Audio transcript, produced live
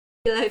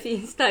Live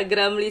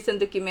Instagram Listen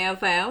to Kim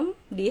FM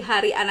di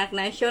Hari Anak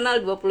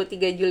Nasional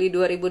 23 Juli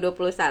 2021.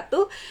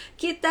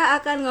 Kita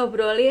akan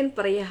ngobrolin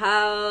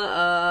perihal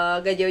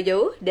gak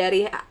jauh-jauh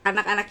dari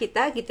anak-anak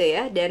kita gitu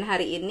ya. Dan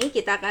hari ini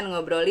kita akan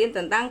ngobrolin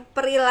tentang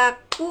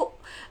perilaku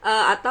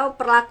atau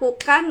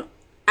perlakukan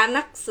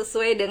anak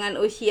sesuai dengan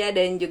usia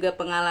dan juga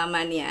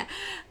pengalamannya.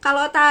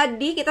 Kalau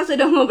tadi kita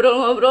sudah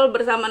ngobrol-ngobrol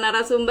bersama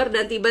narasumber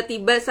dan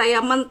tiba-tiba saya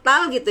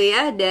mental gitu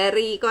ya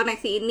dari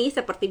koneksi ini,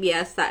 seperti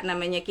biasa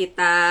namanya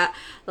kita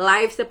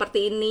live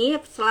seperti ini,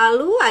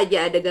 selalu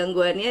aja ada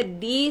gangguannya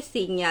di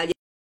sinyal.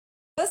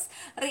 Terus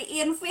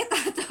reinvite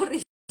atau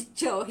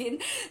join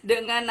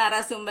dengan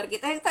narasumber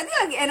kita yang tadi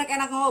lagi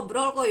enak-enak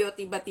ngobrol kok, yo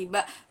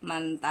tiba-tiba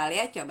mental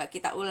ya. Coba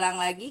kita ulang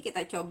lagi,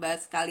 kita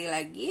coba sekali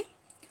lagi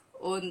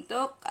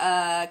untuk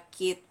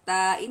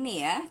kita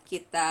ini ya,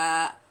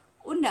 kita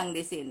undang di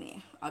sini.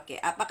 Oke,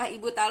 apakah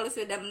Ibu Talu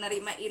sudah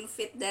menerima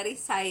invite dari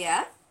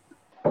saya?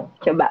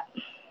 Coba.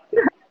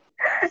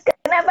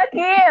 Kenapa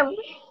Kim?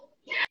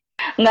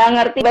 Nggak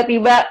ngerti,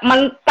 tiba-tiba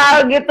mental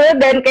gitu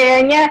dan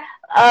kayaknya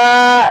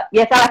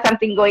ya salah,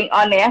 something going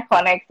on ya,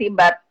 koneksi.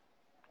 But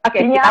oke,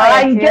 kita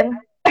lanjut.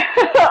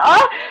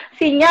 Oh,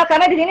 sinyal,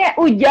 karena di sini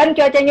hujan.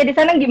 Cuacanya di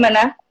sana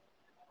gimana?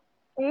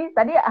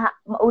 Tadi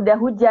udah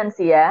hujan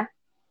sih ya.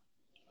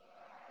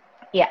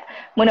 Ya,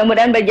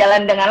 mudah-mudahan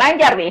berjalan dengan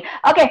lancar nih.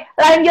 Oke,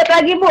 lanjut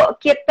lagi Bu.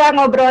 Kita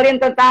ngobrolin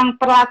tentang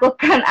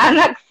perlakukan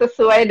anak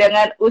sesuai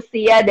dengan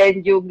usia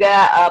dan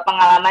juga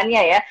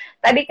pengalamannya ya.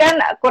 Tadi kan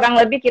kurang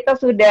lebih kita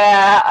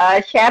sudah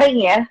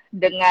sharing ya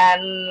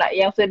dengan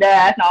yang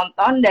sudah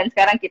nonton, dan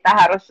sekarang kita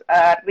harus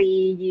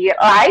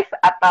live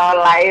atau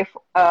live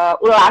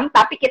ulang,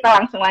 tapi kita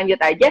langsung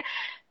lanjut aja.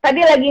 Tadi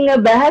lagi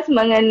ngebahas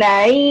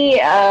mengenai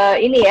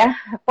ini ya,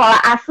 pola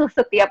asuh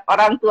setiap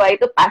orang tua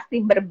itu pasti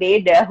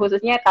berbeda.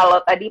 Khususnya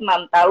kalau tadi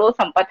Mam Talu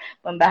sempat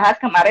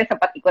membahas, kemarin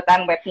sempat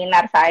ikutan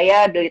webinar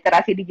saya di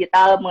literasi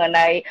digital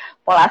mengenai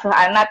pola asuh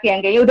anak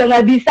yang kayaknya udah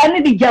nggak bisa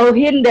nih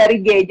dijauhin dari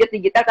gadget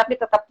digital,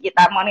 tapi tetap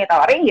kita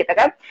monitoring gitu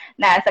kan.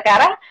 Nah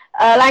sekarang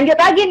lanjut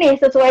lagi nih,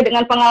 sesuai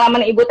dengan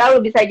pengalaman Ibu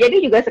Talu, bisa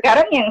jadi juga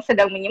sekarang yang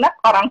sedang menyimak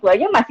orang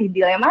tuanya masih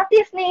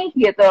dilematis nih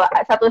gitu.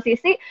 Satu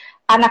sisi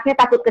anaknya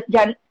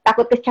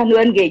takut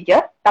kecanduan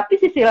gadget, tapi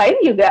sisi lain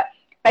juga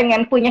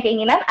pengen punya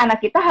keinginan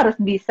anak kita harus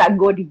bisa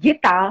go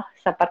digital,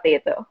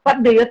 seperti itu.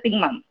 What do you think,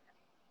 Mam?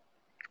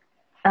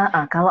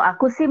 Kalau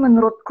aku sih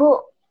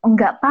menurutku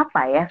nggak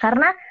apa-apa ya,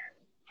 karena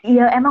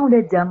ya emang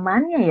udah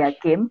zamannya ya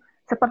Kim.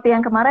 Seperti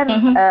yang kemarin,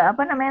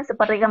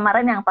 seperti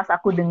kemarin yang pas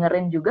aku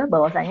dengerin juga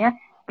bahwasanya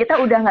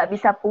kita udah nggak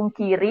bisa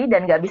pungkiri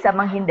dan nggak bisa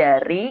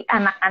menghindari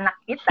anak-anak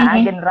kita,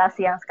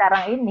 generasi yang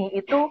sekarang ini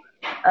itu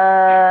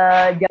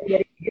jauh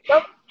dari gitu.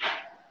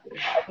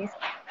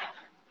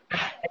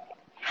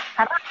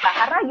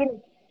 Karena gini,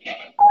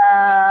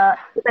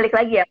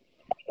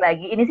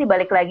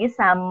 balik lagi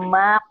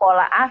sama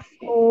pola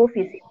asuh,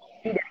 visi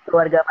misi dari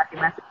keluarga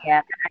masing-masing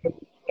ya. Karena ada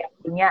yang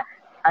punya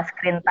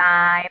screen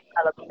time,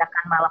 kalau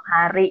misalkan malam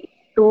hari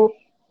itu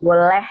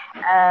boleh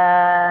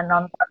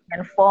nonton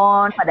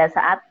handphone pada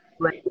saat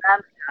 2 jam,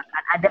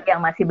 misalkan ada yang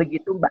masih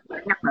begitu,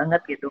 banyak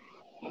banget gitu.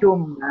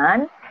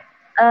 Cuman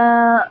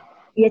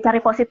ya cari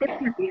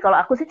positifnya sih. Kalau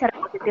aku sih cari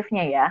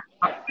positifnya ya.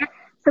 Maksudnya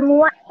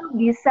semua itu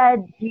bisa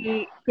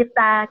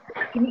kita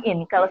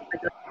iniin. Kalau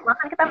sebagai orang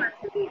kan kita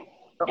masih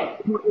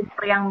umur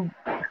yang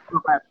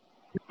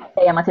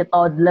masih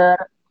toddler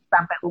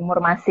sampai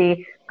umur masih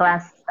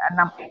kelas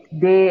 6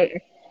 SD,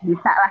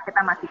 bisa lah,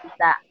 kita masih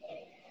bisa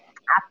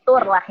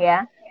atur lah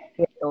ya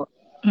gitu.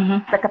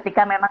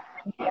 Ketika memang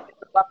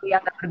sesuatu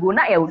yang gak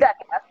berguna, ya udah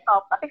kita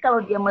stop. Tapi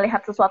kalau dia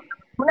melihat sesuatu yang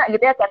berguna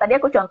gitu ya, kayak tadi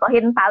aku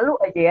contohin Talu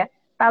aja ya.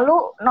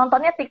 Talu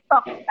nontonnya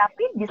TikTok,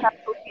 tapi di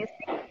satu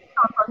sisi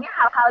nontonnya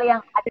hal-hal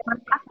yang ada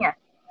manfaatnya.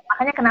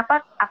 Makanya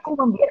kenapa aku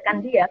membiarkan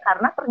dia,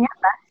 karena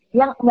ternyata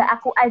yang nggak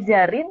aku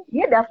ajarin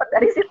dia dapat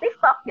dari si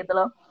TikTok gitu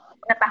loh.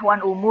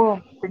 Pengetahuan umum,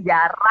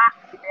 sejarah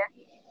gitu ya.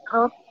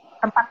 Terus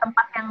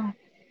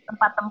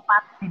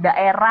tempat-tempat di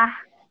daerah,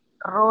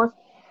 terus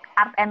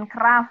art and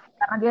craft,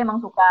 karena dia emang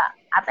suka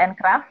art and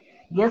craft,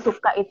 dia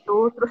suka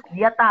itu, terus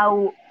dia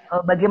tahu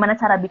bagaimana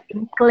cara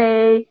bikin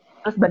clay,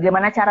 terus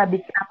bagaimana cara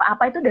bikin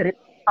apa-apa itu dari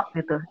TikTok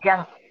gitu.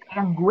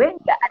 Yang gue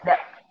nggak ada,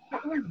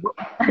 gue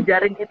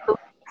ajarin itu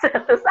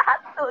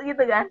satu-satu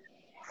gitu kan.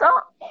 So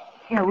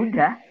ya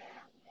udah,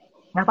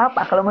 nggak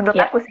apa-apa kalau menurut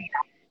aku sih.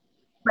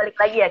 Balik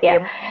lagi ya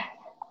Kim,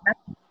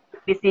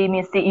 visi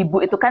misi ibu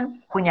itu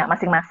kan punya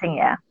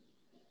masing-masing ya.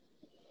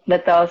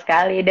 Betul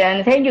sekali.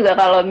 Dan saya juga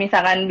kalau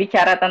misalkan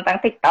bicara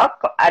tentang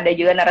TikTok, ada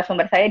juga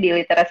narasumber saya di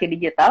literasi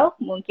digital.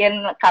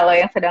 Mungkin kalau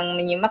yang sedang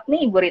menyimak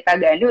nih, Ibu Rita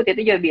Gandhi waktu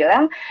itu juga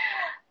bilang,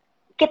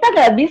 kita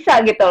nggak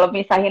bisa gitu loh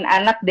misahin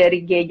anak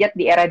dari gadget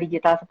di era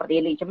digital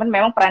seperti ini. Cuman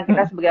memang peran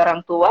kita sebagai orang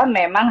tua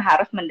memang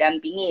harus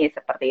mendampingi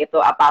seperti itu.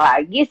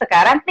 Apalagi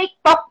sekarang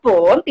TikTok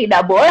pun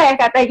tidak boleh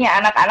katanya,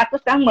 anak-anak tuh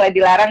sekarang mulai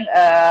dilarang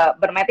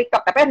bermain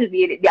TikTok. Tapi harus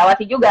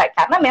diawasi juga,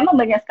 karena memang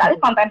banyak sekali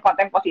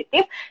konten-konten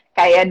positif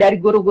kayak dari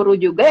guru-guru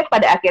juga yang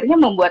pada akhirnya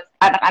membuat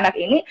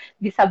anak-anak ini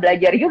bisa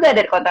belajar juga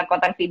dari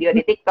konten-konten video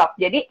di TikTok.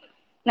 Jadi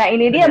Nah,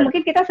 ini dia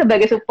mungkin kita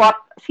sebagai support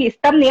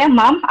system nih ya,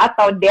 mom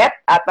atau dad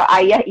atau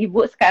ayah,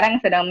 ibu sekarang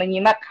yang sedang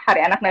menyimak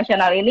Hari Anak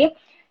Nasional ini,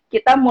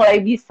 kita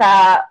mulai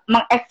bisa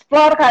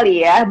mengeksplor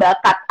kali ya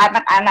bakat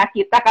anak-anak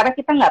kita, karena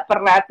kita nggak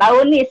pernah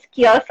tahu nih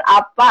skills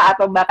apa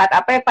atau bakat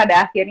apa yang pada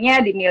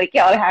akhirnya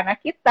dimiliki oleh anak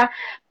kita.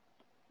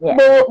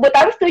 Yeah. Bu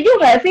Tami setuju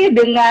nggak sih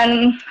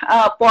dengan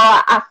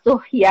pola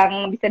asuh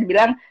yang bisa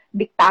dibilang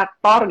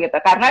diktator gitu?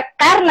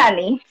 Karena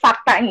nih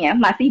faktanya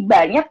masih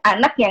banyak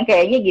anak yang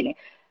kayaknya gini,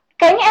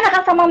 kayaknya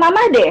enakan sama mama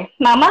deh,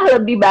 mama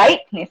lebih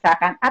baik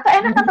misalkan, atau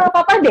enakan sama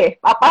papa deh,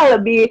 papa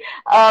lebih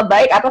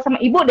baik, atau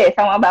sama ibu deh,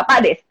 sama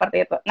bapak deh,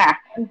 seperti itu. Nah,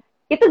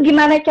 itu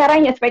gimana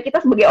caranya supaya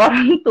kita sebagai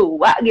orang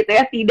tua gitu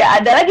ya, tidak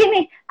ada lagi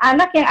nih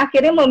anak yang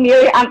akhirnya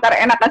memilih antara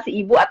enakan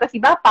si ibu atau si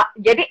bapak.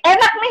 Jadi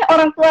enak nih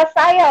orang tua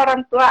saya,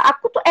 orang tua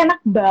aku tuh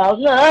enak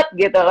banget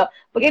gitu loh.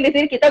 Mungkin di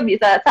sini kita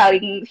bisa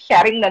saling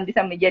sharing dan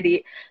bisa menjadi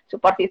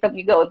support system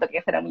juga untuk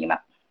yang sedang menyimak.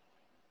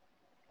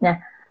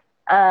 Nah,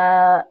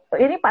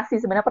 ini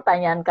pasti sebenarnya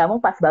pertanyaan kamu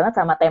pas banget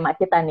sama tema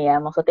kita nih ya.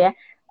 Maksudnya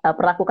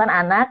perlakukan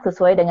anak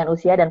sesuai dengan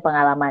usia dan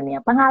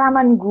pengalamannya.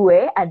 Pengalaman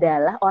gue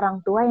adalah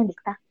orang tua yang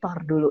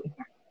diktator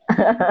dulunya.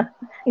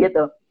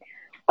 Gitu.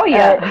 Oh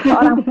iya.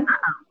 Seorang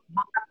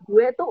bapak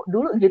gue tuh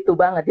dulu gitu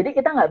banget. Jadi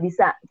kita nggak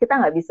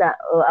bisa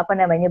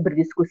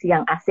berdiskusi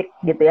yang asik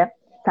gitu ya.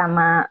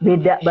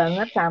 Beda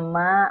banget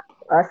sama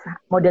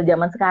model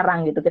zaman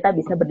sekarang gitu. Kita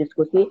bisa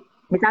berdiskusi.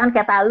 Misalkan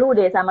kayak Talu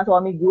deh sama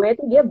suami gue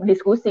tuh dia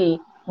berdiskusi,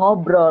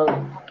 ngobrol.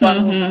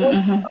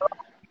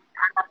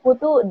 Anakku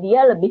tuh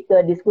dia lebih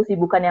ke diskusi,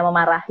 bukan yang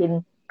memarahin.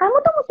 Kamu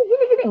tuh mesti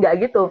gini-gini,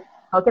 nggak gitu.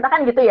 Kalau kita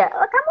kan gitu ya,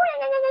 kamu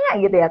ya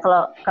gitu ya.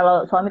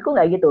 Kalau suamiku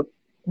nggak gitu.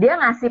 Dia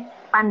ngasih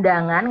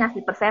pandangan,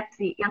 ngasih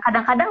persepsi. Yang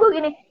kadang-kadang gue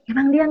gini,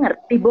 emang dia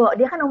ngerti, Bo.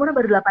 Dia kan umurnya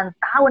baru 8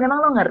 tahun, emang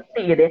lo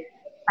ngerti gitu ya.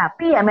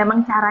 Tapi ya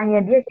memang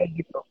caranya dia kayak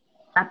gitu.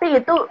 Tapi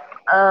itu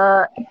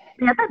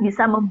ternyata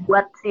bisa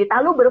membuat si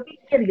Talu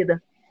berpikir gitu.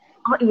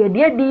 Oh iya,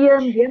 dia diam,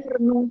 dia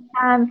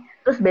merenungkan,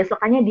 terus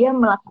besokannya dia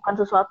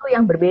melakukan sesuatu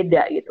yang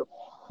berbeda gitu.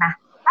 Nah,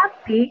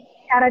 tapi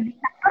cara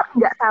diktator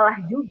nggak salah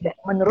juga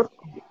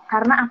menurutku.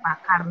 Karena apa?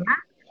 Karena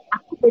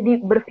aku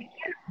jadi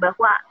berpikir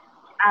bahwa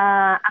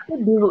aku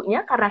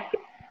dulunya, karena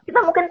kita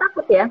mungkin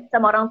takut ya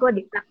sama orang tua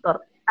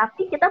diktator,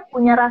 tapi kita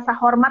punya rasa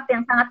hormat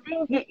yang sangat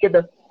tinggi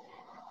gitu.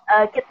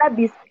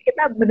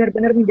 Kita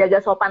benar-benar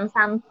menjaga sopan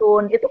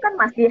santun, itu kan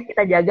masih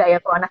kita jaga ya.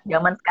 Kalau anak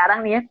zaman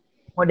sekarang nih ya,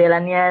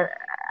 modelannya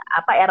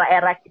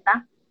era-era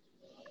kita,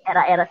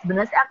 era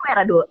sebenarnya aku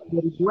era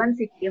 2000-an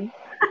sih, Kim.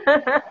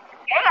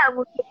 Kayak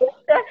mungkin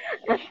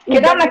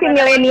kita masih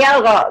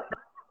milenial kok.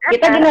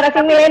 Kita generasi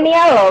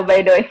milenial loh,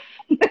 by the way.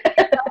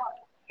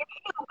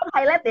 Ini bukan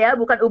highlight ya,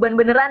 bukan uban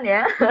beneran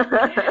ya.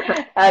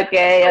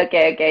 Oke.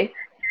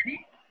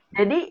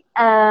 Jadi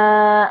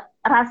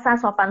rasa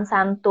sopan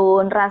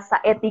santun, rasa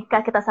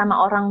etika kita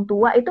sama orang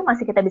tua itu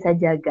masih kita bisa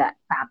jaga.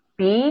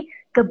 Tapi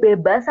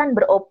kebebasan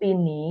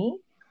beropini,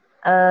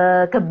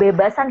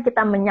 kebebasan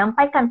kita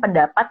menyampaikan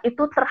pendapat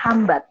itu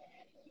terhambat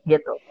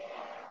gitu.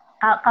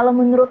 Kalau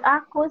menurut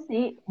aku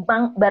sih,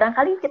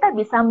 barangkali kita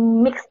bisa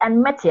mix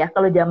and match ya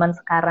kalau zaman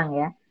sekarang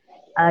ya.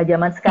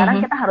 Zaman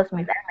sekarang kita harus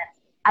mix and match.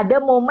 Ada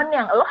momen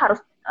yang lo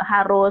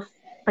harus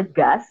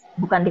tegas,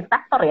 bukan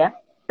diktator ya,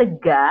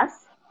 tegas,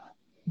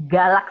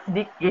 galak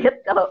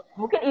sedikit. Kalau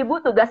mungkin ibu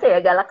tugasnya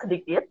ya galak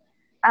sedikit,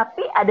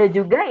 tapi ada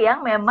juga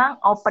yang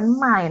memang open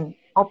mind,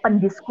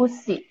 open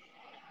diskusi.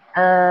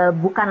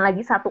 Bukan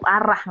lagi satu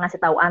arah ngasih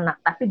tahu anak,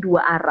 tapi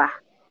dua arah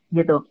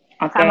gitu.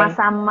 Okay.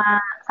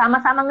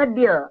 Sama-sama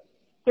ngedeal.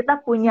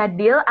 Kita punya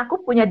deal, aku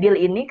punya deal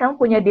ini, kamu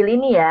punya deal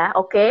ini ya.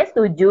 Oke,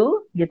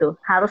 setuju gitu.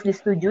 Harus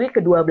disetujui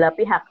kedua belah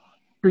pihak.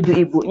 Setuju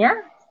ibunya,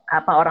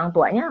 apa orang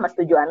tuanya, sama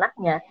setuju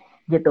anaknya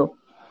gitu.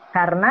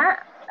 Karena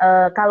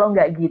kalau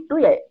nggak gitu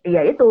ya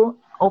itu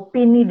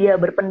opini dia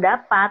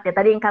berpendapat. Ya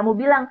tadi yang kamu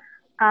bilang,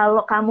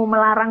 kalau kamu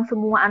melarang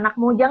semua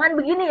anakmu, jangan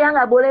begini ya,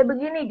 nggak boleh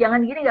begini, jangan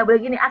gini, nggak boleh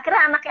gini.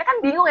 Akhirnya anaknya kan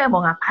bingung ya,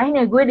 mau ngapain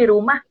ya gue di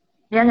rumah.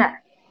 Ya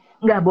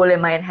nggak boleh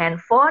main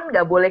handphone,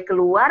 nggak boleh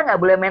keluar, nggak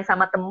boleh main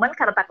sama temen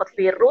karena takut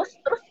virus,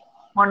 terus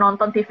mau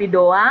nonton TV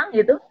doang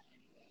gitu.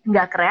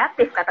 Nggak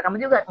kreatif, kata kamu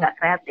juga nggak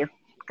kreatif.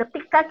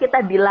 Ketika kita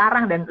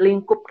dilarang dan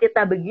lingkup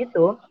kita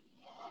begitu,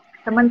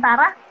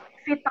 sementara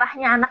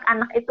fitrahnya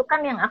anak-anak itu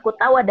kan yang aku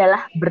tahu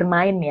adalah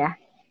bermain ya.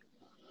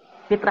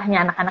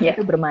 Fitrahnya anak-anak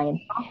itu bermain.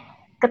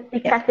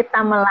 Ketika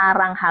kita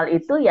melarang hal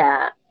itu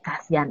ya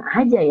kasihan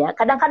aja ya.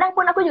 Kadang-kadang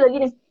pun aku juga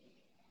gini.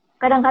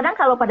 Kadang-kadang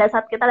kalau pada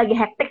saat kita lagi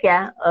hektik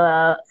ya,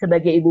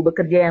 sebagai ibu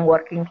bekerja yang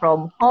working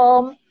from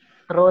home,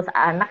 terus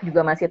anak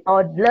juga masih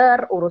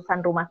toddler,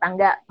 urusan rumah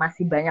tangga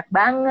masih banyak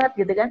banget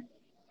gitu kan.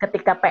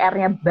 Ketika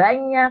PR-nya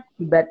banyak,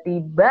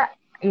 tiba-tiba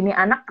ini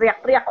anak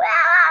teriak-teriak,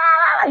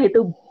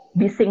 gitu,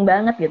 bising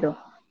banget gitu.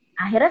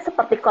 Akhirnya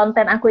seperti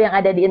konten aku yang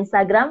ada di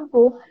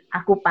Instagramku,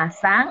 aku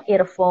pasang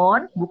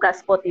earphone, buka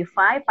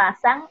Spotify,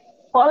 pasang,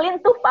 call-in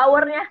tuh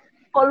powernya,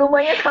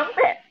 volumenya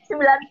sampai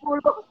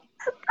 90.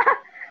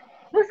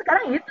 Terus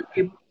sekarang gitu,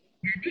 Kim.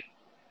 Jadi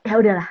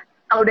ya udahlah,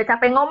 kalau udah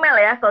capek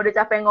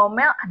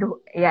ngomel, aduh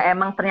ya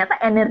emang ternyata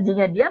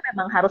energinya dia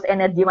memang harus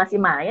energi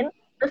masih main,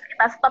 terus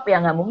kita stop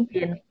ya nggak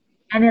mungkin.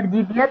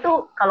 Energi dia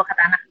tuh kalau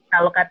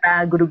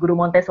kata guru-guru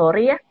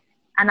Montessori ya,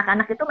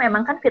 anak-anak itu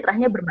memang kan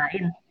fitrahnya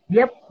bermain.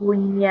 Dia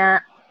punya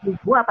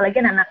tubuh,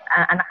 apalagi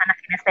anak-anak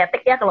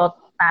kinestetik ya, kalau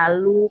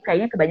Talu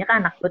kayaknya kebanyakan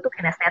anak gue tuh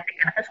kinestetik,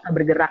 anaknya suka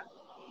bergerak.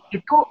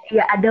 Itu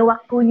ya ada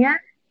waktunya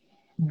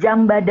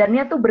jam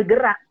badannya tuh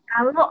bergerak.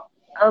 Kalau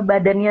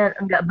badannya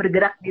nggak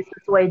bergerak di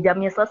sesuai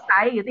jamnya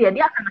selesai gitu ya,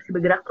 dia akan masih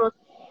bergerak terus.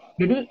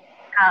 Jadi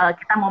kalau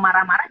kita mau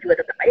marah-marah juga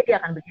tetap aja dia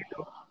akan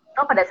begitu.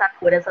 So pada saat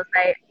gue udah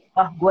selesai,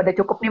 wah gue udah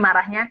cukup nih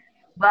marahnya,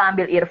 gue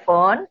ambil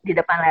earphone di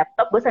depan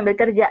laptop, gue sambil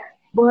kerja.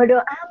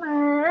 Bodoh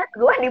amat,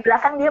 gue di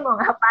belakang dia mau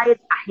ngapain.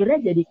 Akhirnya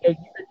jadi kayak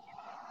gitu.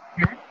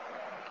 Nah,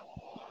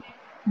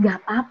 nggak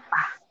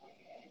apa-apa.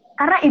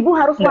 Karena ibu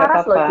harus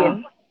waras loh,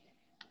 Kim.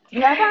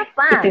 Nggak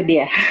apa-apa. Itu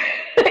dia.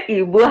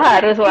 Ibu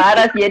harus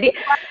waras. Jadi,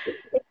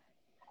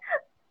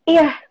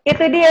 iya,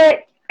 itu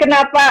dia.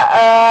 Kenapa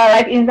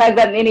live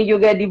Instagram ini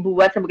juga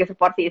dibuat sebagai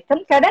support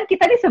system? Kadang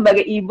kita nih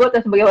sebagai ibu atau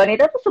sebagai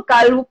wanita tuh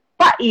suka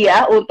lupa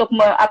ya untuk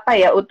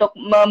untuk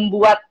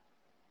membuat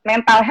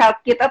mental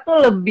health kita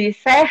tuh lebih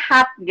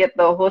sehat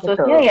gitu.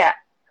 Khususnya Betul. ya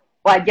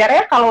wajar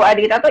ya kalau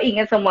adik kita tuh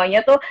ingin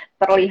semuanya tuh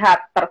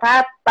terlihat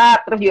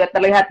tertata, terus juga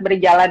terlihat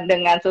berjalan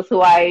dengan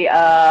sesuai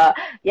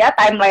ya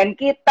timeline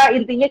kita.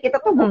 Intinya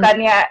kita tuh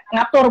bukannya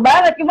ngatur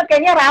banget, cuma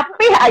kayaknya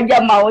rapih aja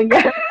maunya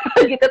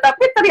gitu.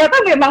 Tapi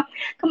ternyata memang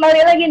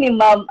kembali lagi nih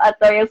Mam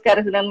atau yang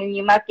sekarang sedang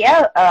menyimak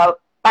ya,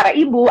 para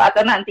ibu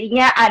atau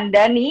nantinya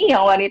Anda nih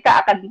yang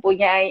wanita akan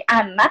mempunyai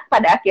anak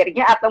pada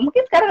akhirnya, atau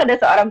mungkin sekarang ada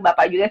seorang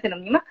bapak juga yang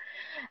sedang menyimak.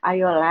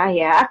 Ayolah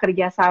ya,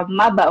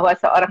 kerjasama bahwa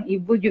seorang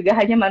ibu juga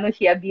hanya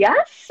manusia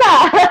biasa.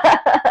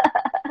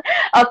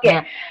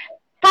 Oke.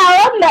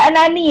 Kalau Mbak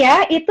Nania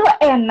itu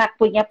enak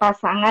punya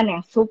pasangan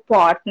yang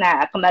support.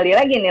 Nah, kembali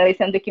lagi nih,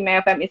 Listen to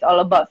Kimia FM is all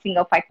about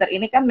single fighter.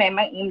 Ini kan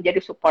memang ingin menjadi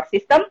support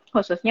system,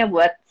 khususnya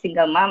buat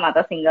single mom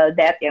atau single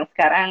dad yang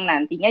sekarang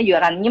nantinya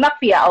juga akan menyimak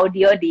via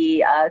audio di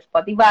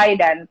Spotify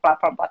dan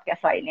platform podcast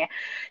lainnya.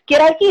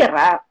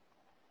 Kira-kira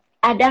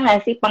ada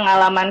nggak sih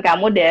pengalaman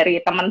kamu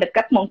dari teman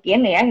dekat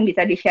mungkin ya yang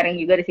bisa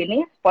di-sharing juga di sini,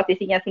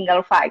 posisinya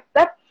single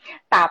fighter,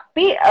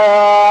 tapi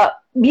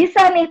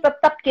bisa nih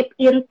tetap keep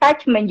in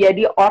touch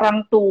menjadi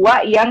orang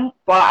tua yang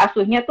pola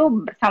asuhnya tuh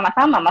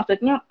bersama-sama,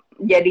 maksudnya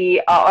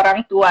jadi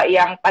orang tua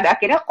yang pada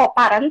akhirnya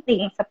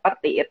co-parenting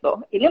seperti itu.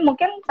 Ini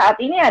mungkin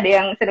saat ini ada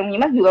yang sedang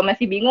menyimak juga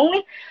masih bingung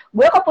nih,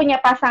 gue kok punya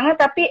pasangan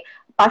tapi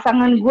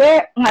pasangan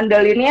gue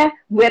ngandelinnya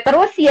gue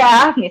terus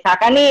ya,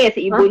 misalkan nih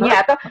si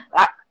ibunya atau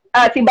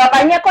si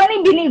bapaknya, kok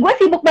nih bini gue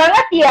sibuk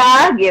banget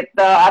ya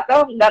gitu,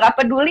 atau nggak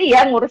peduli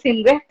ya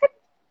ngurusin gue,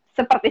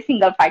 seperti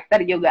single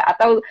fighter juga.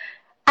 Atau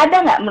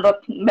ada nggak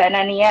menurut Mbak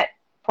Nania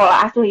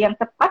pola asuh yang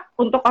tepat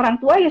untuk orang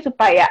tua ya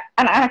supaya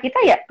anak-anak kita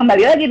ya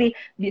kembali lagi nih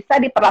bisa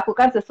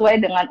diperlakukan sesuai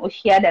dengan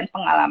usia dan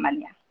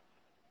pengalamannya?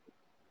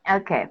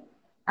 Oke.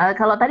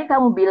 Kalau tadi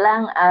kamu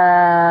bilang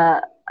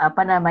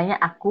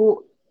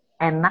aku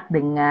enak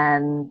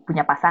dengan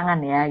punya pasangan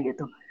ya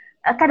gitu.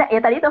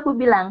 Ya tadi itu aku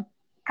bilang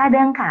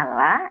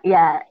kadangkala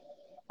ya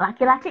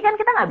laki-laki kan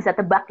kita nggak bisa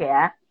tebak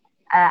ya.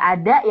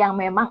 Ada yang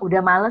memang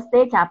udah males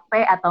deh,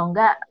 capek atau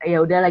enggak ya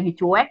udah lagi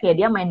cuek ya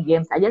dia main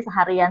games aja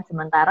seharian,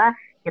 sementara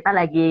kita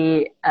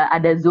lagi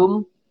ada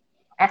Zoom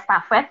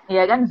estafet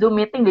ya kan,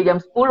 Zoom meeting di jam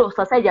 10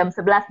 selesai jam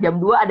 11,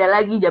 jam 2 ada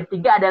lagi, jam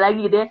 3 ada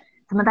lagi deh.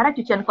 Sementara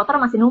cucian kotor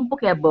masih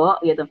numpuk ya, Bo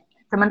gitu.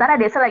 Sementara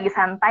Desa lagi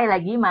santai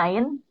lagi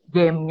main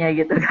gamenya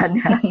gitu kan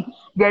ya.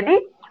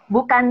 Jadi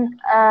bukan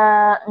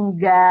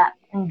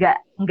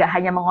enggak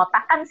hanya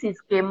mengotakkan si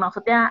Kim,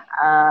 maksudnya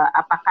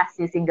apakah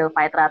si single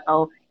fighter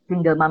atau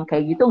single mom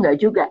kayak gitu, enggak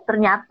juga.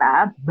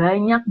 Ternyata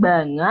banyak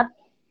banget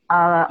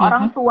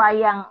orang tua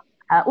yang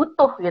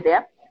utuh gitu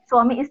ya,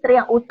 suami istri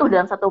yang utuh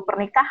dalam satu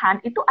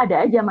pernikahan itu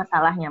ada aja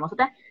masalahnya.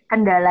 Maksudnya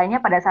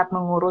kendalanya pada saat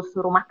mengurus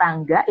rumah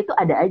tangga itu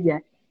ada aja.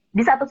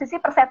 Di satu sisi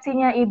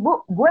persepsinya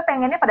ibu, gue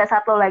pengennya pada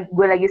saat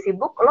gue lagi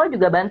sibuk, lo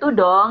juga bantu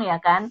dong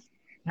ya kan.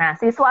 Nah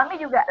si suami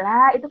juga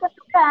lah itu kan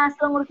tugas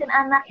lo ngurusin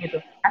anak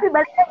gitu. Tapi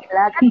balik lagi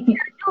lah kan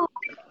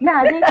nah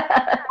sih.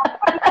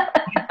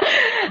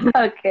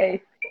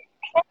 Oke.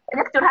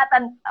 Banyak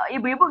curhatan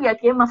ibu-ibu ya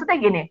Kim. Maksudnya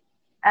gini,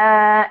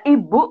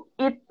 ibu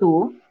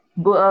itu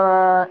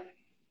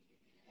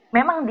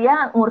memang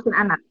dia ngurusin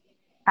anak,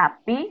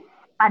 tapi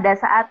pada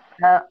saat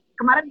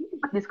kemarin gue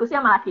sempat diskusi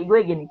sama laki gue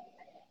gini,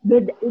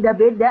 udah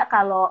beda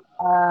kalau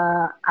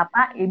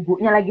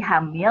ibunya lagi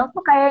hamil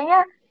tuh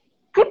kayaknya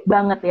keep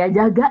banget ya,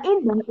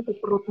 jagain banget itu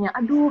perutnya,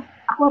 aduh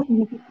aku harus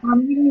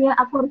hamil ya,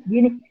 aku harus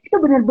gini, itu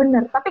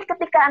benar-benar. Tapi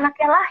ketika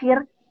anaknya lahir,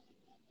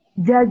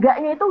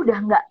 jaganya itu udah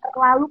nggak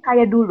terlalu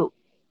kayak dulu.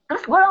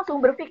 Terus gue langsung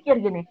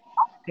berpikir gini,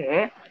 oke,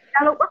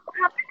 kalau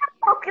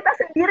kita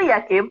sendiri ya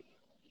Kim,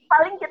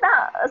 paling kita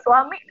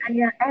suami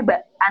hanya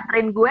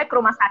anterin gue ke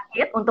rumah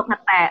sakit untuk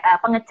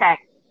pengecek.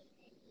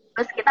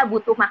 Terus kita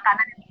butuh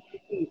makanan yang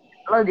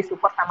lo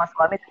disupport sama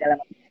suami segala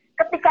macam.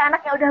 Ketika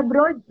anaknya udah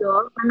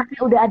brojol, anaknya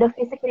udah ada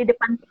fisik di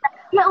depan kita,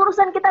 ya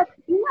urusan kita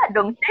berdua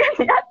dong,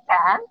 ya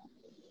kan?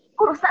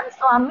 Urusan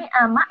suami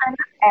sama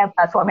anak,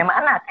 suami sama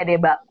anak,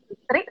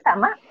 istri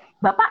sama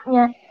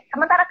bapaknya.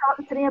 Sementara kalau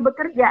istrinya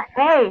bekerja,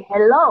 hey,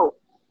 hello,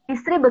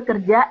 istri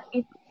bekerja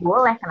itu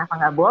boleh, kenapa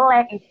nggak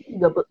boleh? Itu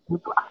juga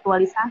butuh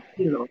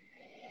aktualisasi loh.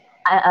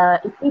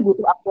 Istri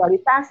butuh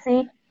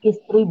aktualisasi,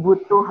 istri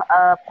butuh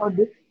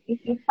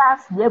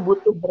produktivitas, dia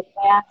butuh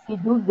berkreasi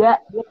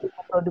juga, dia bisa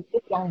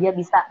produktif yang dia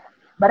bisa,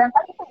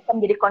 barangkali itu bisa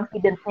menjadi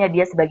confidence-nya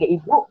dia sebagai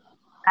ibu.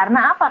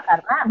 Karena apa?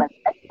 Karena balik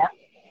lagi ya,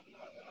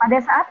 pada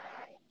saat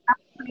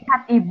aku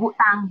melihat ibu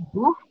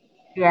tangguh,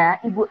 ya,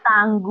 ibu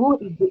tangguh,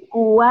 ibu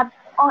kuat,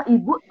 oh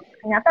ibu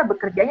ternyata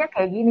bekerjanya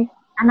kayak gini,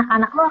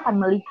 anak-anak lo akan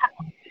melihat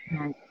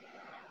nantinya.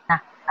 Nah,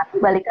 tapi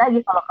balik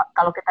lagi kalau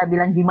kalau kita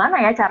bilang gimana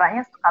ya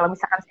caranya kalau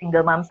misalkan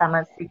single mom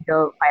sama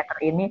single fighter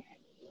ini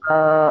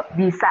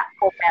bisa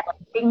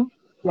co-parenting,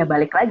 ya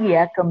balik lagi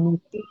ya ke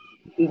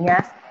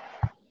misinya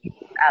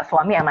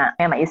suami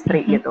sama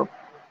istri gitu.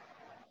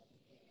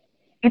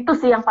 Itu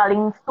sih yang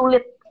paling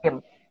sulit,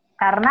 Kim.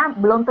 Karena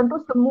belum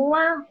tentu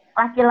semua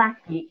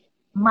laki-laki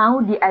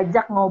mau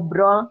diajak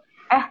ngobrol,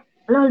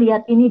 lo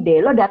lihat ini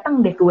deh, lo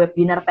datang deh ke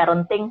webinar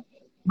parenting.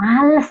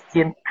 Males,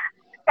 Jin.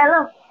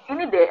 Kalau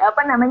ini deh,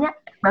 apa namanya,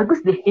 bagus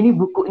deh, ini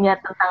bukunya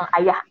tentang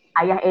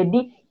ayah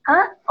Edi.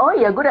 Hah? Oh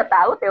ya, gue udah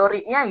tahu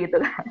teorinya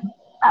gitu kan.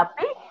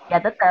 Tapi ya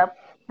tetap,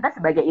 kita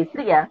sebagai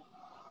istri ya,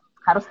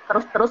 harus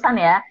terus-terusan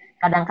ya.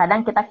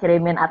 Kadang-kadang kita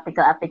kirimin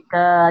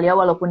artikel-artikel, ya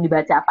walaupun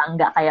dibaca apa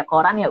enggak kayak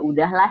koran, ya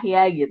udahlah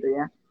ya gitu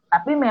ya.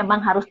 Tapi memang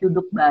harus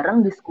duduk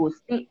bareng,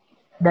 diskusi,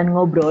 dan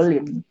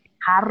ngobrolin.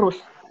 Harus.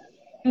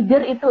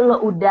 Either itu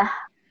lo udah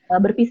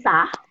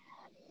berpisah,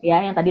 ya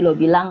yang tadi lo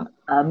bilang,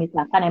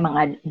 misalkan emang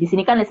ada, di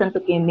sini kan Listen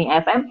to Kimi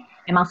FM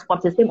emang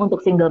support system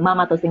untuk single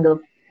mom atau single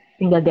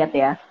dad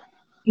ya.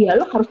 Iya,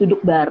 lo harus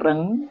duduk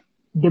bareng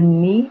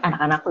demi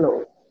anak-anak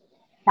lo.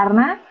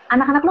 Karena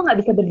anak-anak lo nggak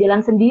bisa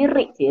berjalan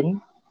sendiri, Cin.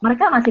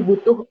 Mereka masih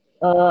butuh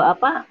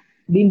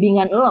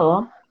bimbingan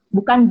lo,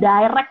 bukan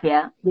direct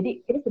ya.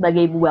 Jadi kita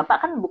sebagai ibu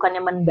bapak kan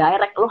bukannya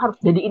mendirect lo harus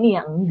jadi ini,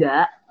 ya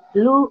enggak.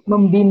 Lo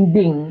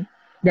membimbing.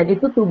 Dan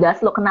itu tugas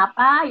lo.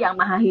 Kenapa Yang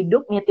Maha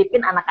Hidup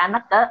nitipin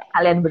anak-anak ke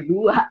kalian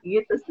berdua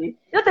gitu sih.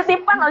 Itu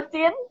titipan lo,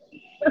 Cin.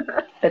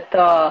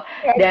 Betul.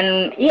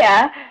 Dan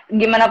iya,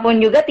 gimana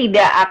pun juga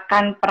tidak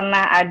akan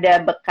pernah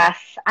ada bekas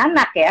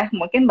anak ya.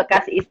 Mungkin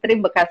bekas istri,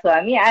 bekas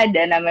suami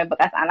ada. Namanya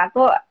bekas anak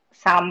tuh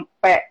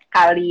sampai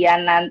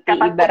kalian nanti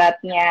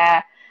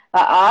ibaratnya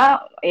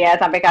ya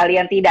sampai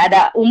kalian tidak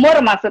ada umur,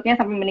 maksudnya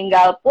sampai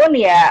meninggal pun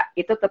ya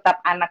itu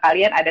tetap anak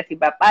kalian, ada si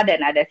bapak dan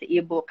ada si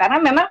ibu.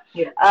 Karena memang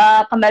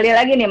kembali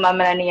lagi nih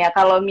Mama Nania,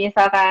 kalau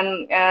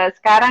misalkan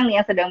sekarang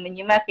nih yang sedang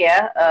menyimak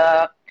ya,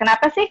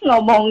 kenapa sih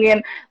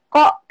ngomongin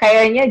kok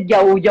kayaknya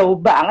jauh-jauh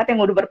banget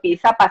yang udah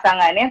berpisah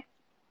pasangannya.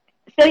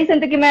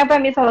 Listen to Kimi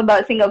FM is all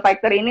about single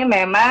fighter ini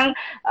memang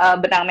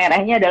benang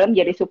merahnya adalah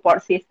menjadi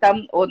support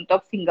system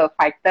untuk single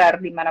fighter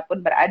dimanapun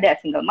berada,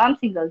 single mom,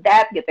 single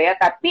dad gitu ya.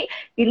 Tapi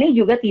ini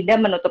juga tidak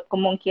menutup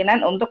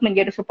kemungkinan untuk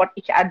menjadi support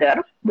each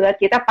other buat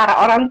kita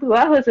para orang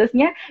tua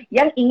khususnya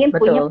yang ingin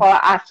punya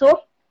pola asuh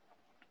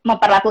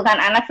memperlakukan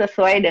anak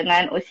sesuai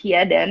dengan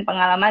usia dan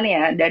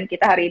pengalamannya. Dan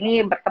kita hari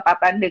ini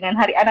bertepatan dengan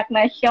Hari Anak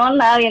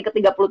Nasional yang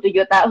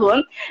ke-37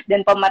 tahun.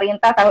 Dan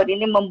pemerintah tahun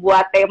ini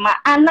membuat tema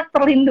Anak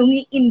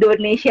Terlindungi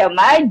Indonesia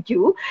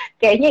Maju.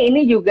 Kayaknya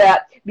ini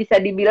juga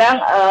bisa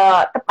dibilang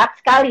tepat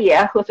sekali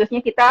ya.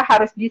 Khususnya kita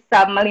harus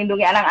bisa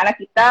melindungi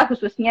anak-anak kita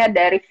khususnya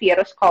dari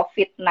virus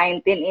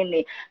COVID-19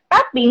 ini.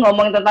 Tapi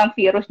ngomong tentang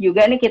virus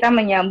juga nih, kita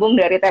menyambung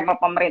dari tema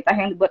pemerintah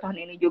yang dibuat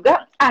tahun ini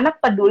juga, anak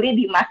peduli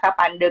di masa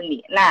pandemi.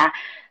 Nah,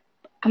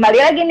 kembali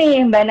lagi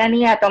nih Mbak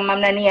Nania atau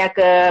Mam Nania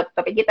ke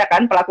topik kita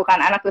kan,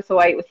 pelakukan anak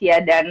sesuai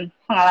usia dan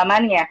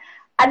pengalamannya.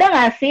 Ada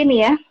nggak sih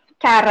nih ya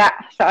cara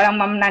seorang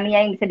Mam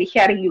Nania yang bisa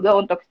di-sharing juga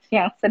untuk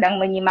yang sedang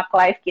menyimak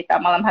live kita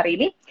malam hari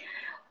ini,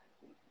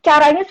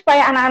 caranya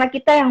supaya anak-anak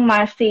kita yang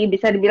masih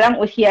bisa dibilang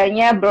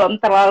usianya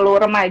belum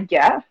terlalu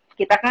remaja,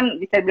 kita kan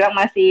bisa bilang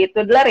masih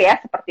toddler ya,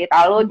 seperti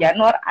Talu,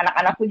 Janur,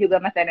 anak-anakku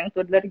juga masih ada yang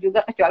toddler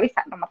juga, kecuali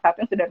nomor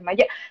 1 yang sudah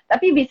remaja,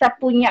 tapi bisa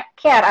punya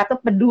care atau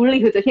peduli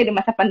khususnya di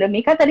masa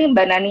pandemi. Kan tadi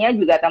Mbak Nania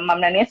juga atau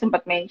Mam Nania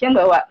sempat mention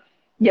bahwa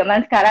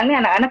zaman sekarang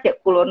nih anak-anak ya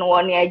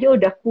kulon-wonnya aja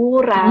udah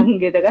kurang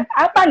gitu kan.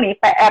 Apa nih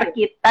PR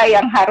kita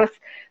yang harus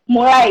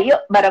mulai,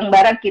 yuk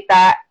bareng-bareng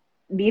kita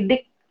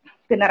didik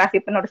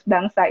generasi penerus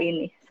bangsa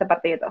ini,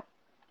 seperti itu.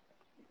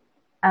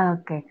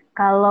 Oke.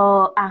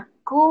 Kalau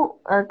aku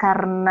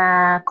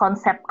karena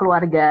konsep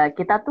keluarga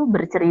kita tuh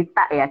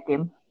bercerita ya,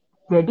 Kim.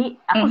 Jadi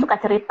aku suka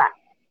cerita.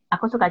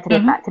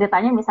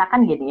 Ceritanya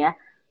misalkan gini ya.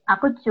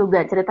 Aku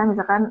juga cerita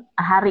misalkan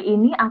hari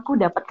ini aku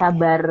dapat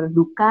kabar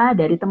duka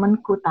dari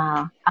temanku,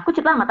 Tal. Aku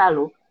cerita sama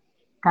Talu.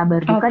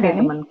 Kabar duka dari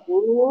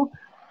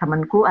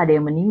temanku ada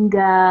yang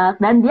meninggal,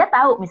 dan dia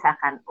tahu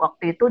misalkan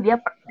waktu itu dia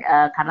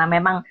karena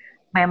memang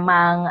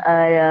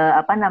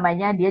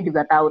dia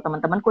juga tahu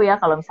teman-temanku ya,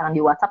 kalau misalkan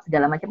di WhatsApp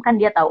segala macam kan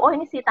dia tahu, oh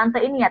ini si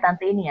tante ini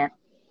ya.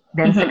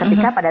 Dan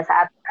seketika pada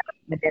saat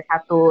ada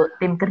satu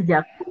tim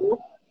kerjaku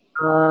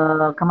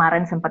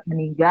kemarin sempat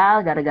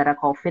meninggal gara-gara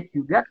COVID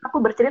juga, aku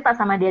bercerita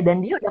sama dia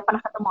dan dia udah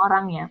pernah ketemu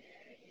orangnya.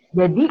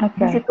 Jadi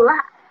disitulah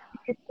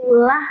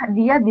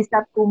dia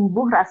bisa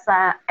tumbuh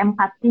rasa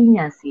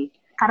empatinya sih.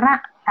 Karena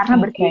karena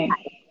bercerita.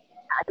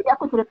 Nah, jadi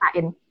aku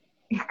ceritain,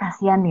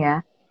 kasihan ya.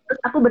 Terus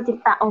aku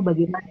bercerita, oh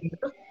bagaimana ya.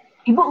 Terus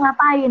ibu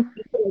ngapain?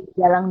 Itu lagi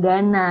galang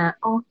dana.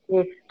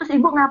 Oke. Terus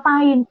ibu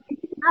ngapain?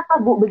 Ini kenapa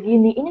bu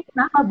begini? Ini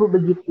kenapa bu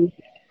begitu?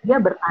 Dia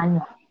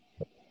bertanya.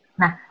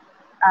 Nah,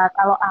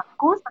 kalau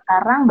aku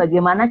sekarang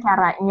bagaimana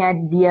caranya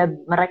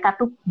mereka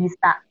tuh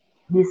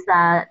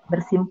bisa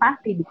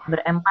bersimpati, bisa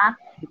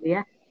berempati gitu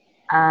ya.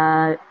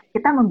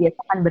 Kita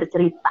membiasakan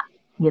bercerita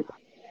gitu.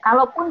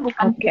 Kalaupun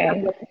bukan kita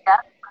bercerita,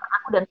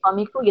 aku dan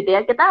suamiku gitu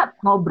ya, kita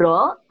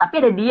ngobrol,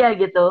 tapi ada dia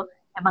gitu.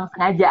 Emang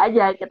sengaja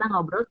aja kita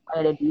ngobrol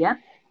supaya ada dia.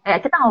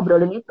 Kita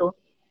ngobrolin itu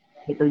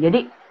gitu.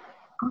 Jadi,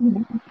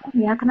 oh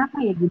ya kenapa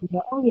ya gini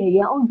ya? Oh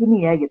ya, oh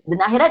gini ya gitu.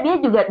 Dan akhirnya dia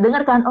juga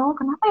dengar kan, oh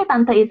kenapa ya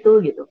tante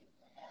itu gitu.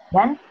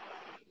 Dan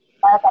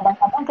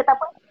kadang-kadang kita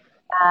pun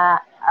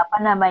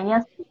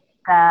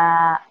suka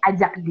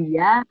ajak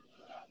dia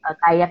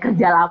kayak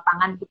kerja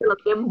lapangan gitu loh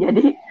Kim.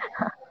 Jadi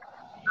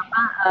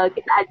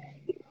kita ajak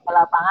ke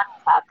lapangan,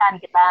 misalkan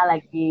kita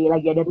lagi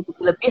ada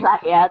rezeki lebih lah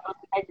ya, terus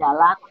kita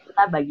jalan, terus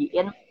kita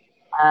bagiin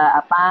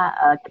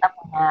kita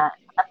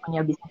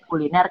punya bisnis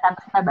kuliner kan,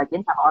 terus kita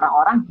bagiin sama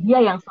orang-orang, dia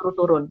yang suruh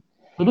turun.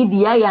 Jadi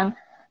dia yang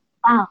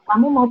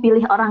kamu mau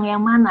pilih orang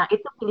yang mana,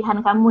 itu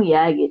pilihan kamu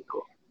ya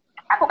gitu.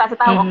 Aku kasih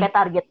tahu oke,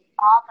 target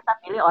kita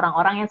pilih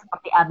orang-orang yang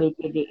seperti A B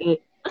C D E,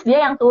 terus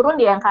dia yang turun,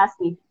 dia yang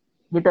kasih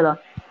gitu loh.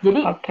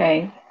 Jadi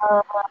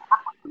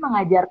aku tuh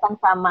mengajarkan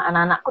sama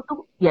anak-anakku tuh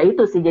ya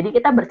itu sih. Jadi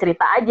kita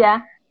bercerita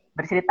aja,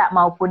 bercerita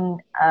maupun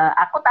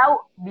aku tahu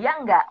dia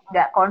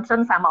nggak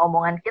concern sama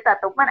omongan kita,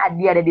 cuman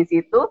dia ada di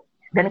situ.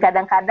 Dan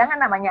kadang-kadang kan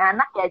namanya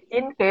anak ya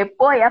Cin,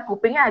 kepo ya,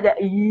 kupingnya agak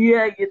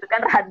iya gitu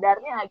kan,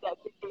 radarnya agak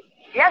gitu.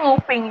 Dia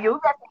nguping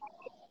juga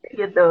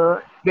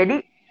gitu. Jadi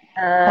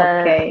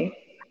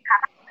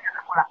sekarang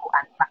aku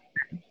lakukan.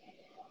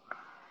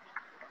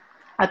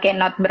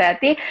 Not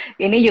berarti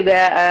ini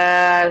juga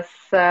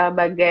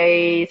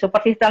sebagai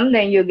support system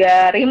dan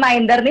juga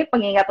reminder nih,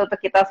 pengingat untuk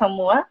kita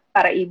semua,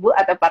 para ibu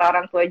atau para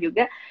orang tua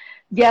juga,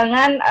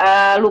 jangan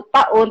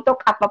lupa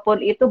untuk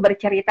apapun itu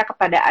bercerita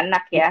kepada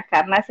anak ya,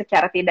 karena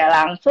secara tidak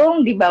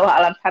langsung di bawah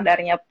alam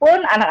sadarnya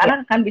pun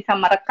anak-anak akan bisa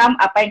merekam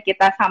apa yang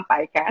kita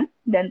sampaikan,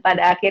 dan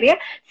pada akhirnya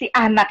si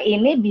anak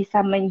ini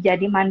bisa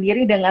menjadi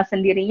mandiri dengan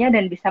sendirinya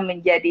dan bisa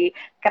menjadi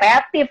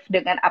kreatif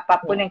dengan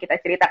apapun yang kita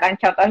ceritakan.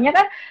 Contohnya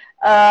kan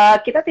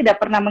kita tidak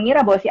pernah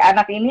mengira bahwa si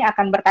anak ini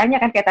akan bertanya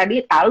kan, kayak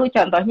tadi Talu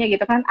contohnya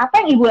gitu kan,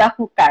 apa yang ibu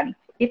lakukan?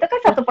 Itu kan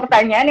satu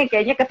pertanyaan yang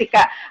kayaknya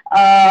ketika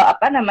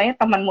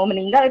temanmu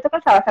meninggal, itu kan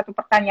salah satu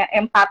pertanyaan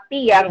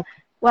empati yang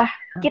wah,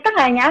 kita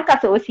nggak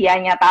nyangka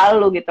seusianya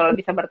Talu gitu loh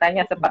bisa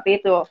bertanya seperti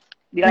itu.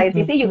 Di lain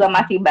sisi juga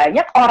masih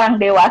banyak orang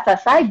dewasa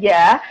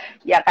saja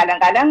ya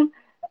kadang-kadang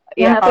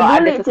ya kalau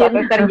ada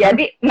sesuatu yang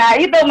terjadi, nah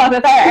itu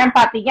maksud saya,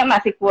 empatinya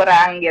masih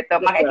kurang gitu.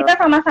 Makanya kita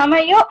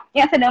sama-sama yuk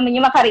yang sedang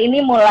menyimak hari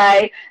ini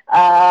mulai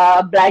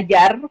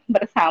belajar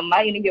bersama.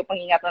 Ini juga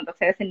pengingat untuk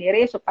saya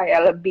sendiri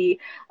supaya lebih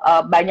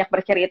banyak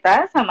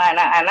bercerita sama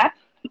anak-anak.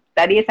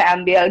 Tadi saya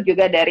ambil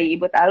juga dari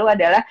Ibu Talu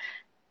adalah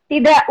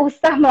tidak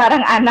usah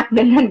melarang anak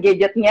dengan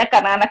gadgetnya,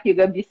 karena anak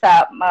juga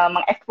bisa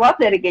mengeksplor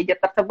dari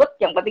gadget tersebut.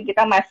 Yang penting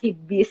kita masih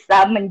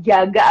bisa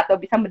menjaga atau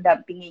bisa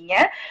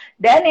mendampinginya.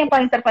 Dan yang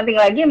paling terpenting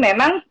lagi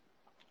memang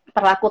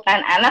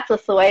perlakukan anak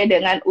sesuai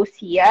dengan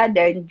usia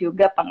dan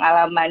juga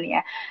pengalamannya.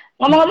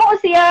 Ngomong-ngomong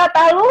usia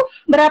Talu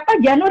berapa,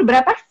 Janur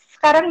berapa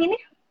sekarang ini,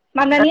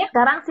 Mardania?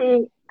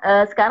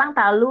 Sekarang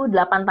Talu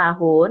 8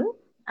 tahun.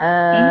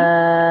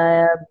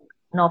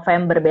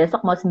 November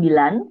besok mau 9.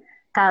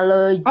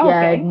 Kalau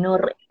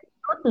Janur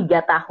itu 3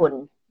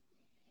 tahun.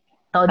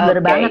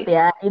 Toddler banget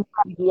ya. Ini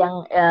lagi yang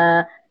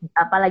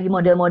lagi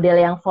model-model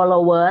yang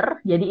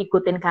follower, jadi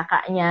ikutin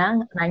kakaknya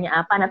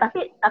nanya apa. Nah,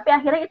 tapi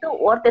akhirnya itu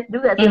worth it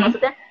juga sih.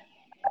 Maksudnya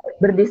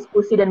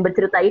berdiskusi dan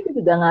bercerita itu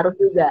juga ngaruh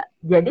juga.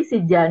 Jadi si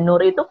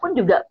Janur itu pun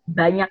juga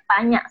banyak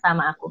tanya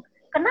sama aku.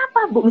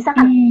 Kenapa Bu?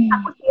 Misalkan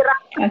aku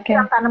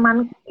siram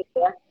tanamanku gitu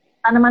ya.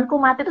 Tanamanku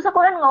mati, terus aku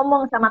kan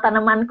ngomong sama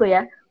tanamanku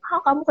ya.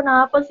 Kamu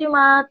kenapa sih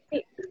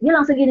mati? Dia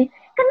langsung gini,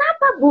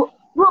 kenapa Bu?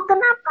 Bu,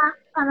 kenapa?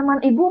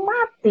 Tanaman ibu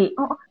mati.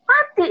 Oh,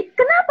 mati.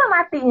 Kenapa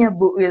matinya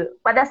Bu?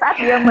 Pada saat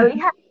dia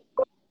melihat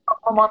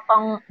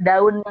memotong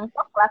daun yang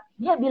coklat,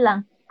 dia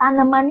bilang,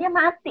 tanamannya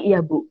mati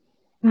ya Bu.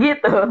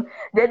 Gitu.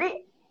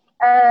 Jadi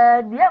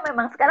dia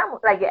memang sekarang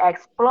lagi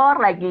explore,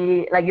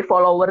 lagi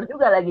follower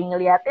juga, lagi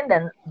ngeliatin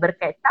dan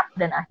berkecap,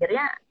 dan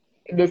akhirnya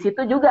di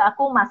situ juga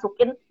aku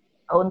masukin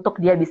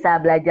untuk dia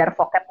bisa belajar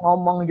vocab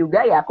ngomong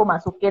juga ya, aku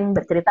masukin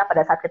bercerita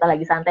pada saat kita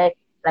lagi santai,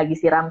 lagi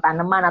siram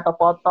tanaman atau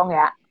potong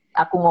ya,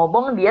 aku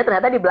ngomong, dia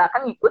ternyata di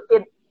belakang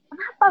ngikutin,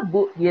 kenapa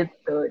Bu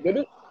gitu.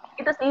 Jadi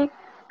itu sih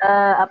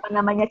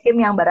Kim,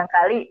 yang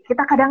barangkali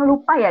kita kadang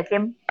lupa ya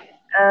Kim,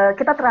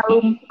 kita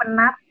terlalu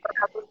penat,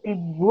 terlalu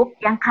sibuk,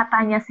 yang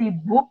katanya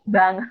sibuk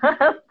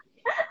banget,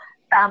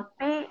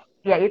 tapi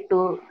ya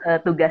itu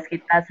tugas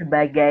kita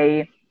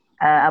sebagai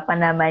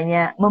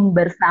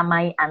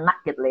membersamai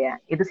anak gitu ya.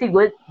 Itu sih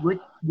gue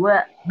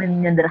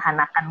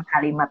menyederhanakan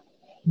kalimat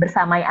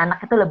bersamai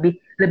anak itu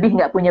lebih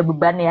nggak punya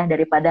beban ya,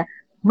 daripada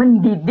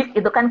mendidik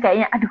itu kan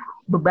kayaknya aduh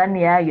beban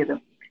ya gitu.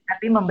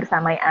 tapi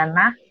membersamai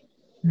anak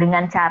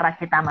dengan cara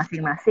kita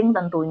masing-masing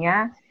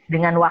tentunya,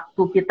 dengan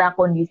waktu kita,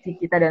 kondisi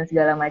kita dan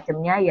segala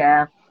macamnya ya.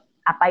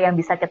 Apa yang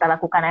bisa kita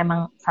lakukan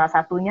emang salah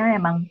satunya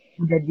emang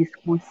udah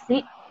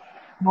diskusi,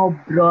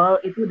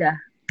 ngobrol itu udah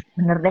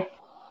bener deh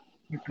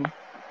gitu.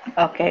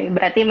 Oke,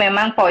 berarti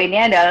memang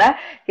poinnya adalah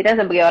kita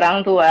sebagai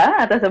orang tua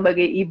atau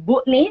sebagai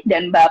ibu nih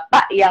dan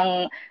bapak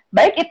yang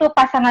baik itu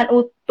pasangan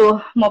utuh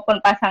maupun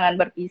pasangan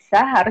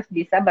berpisah harus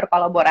bisa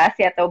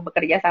berkolaborasi atau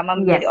bekerja sama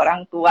menjadi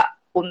orang tua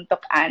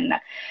untuk anak.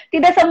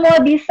 Tidak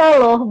semua bisa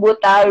loh Bu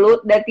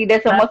Talut, dan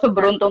tidak semua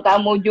seberuntung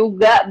kamu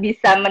juga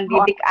bisa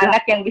mendidik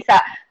anak yang bisa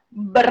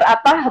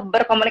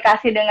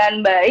berkomunikasi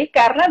dengan baik,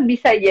 karena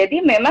bisa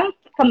jadi memang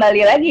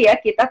kembali lagi ya,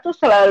 kita tuh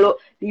selalu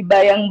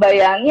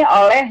dibayang-bayangi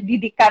oleh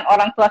didikan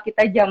orang tua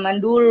kita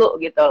zaman dulu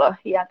gitu loh,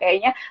 yang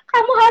kayaknya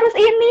kamu harus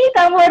ini,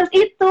 kamu harus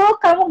itu,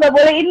 kamu nggak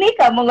boleh ini,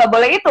 kamu nggak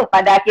boleh itu.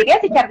 Pada akhirnya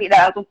secara tidak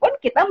langsung pun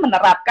kita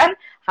menerapkan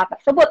hal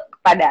tersebut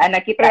kepada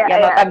anak kita,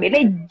 yang notabene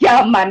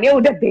zamannya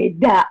udah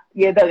beda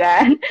gitu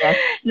kan.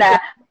 Nah,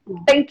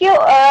 thank you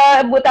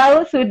Bu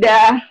Talu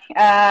sudah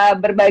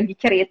berbagi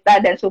cerita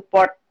dan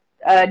support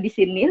di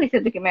sini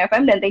Listen to Kim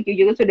FM, dan thank you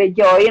juga sudah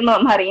join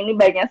malam hari ini.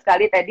 Banyak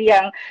sekali tadi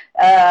yang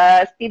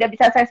tidak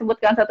bisa saya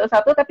sebutkan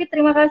satu-satu, tapi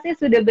terima kasih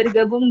sudah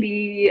bergabung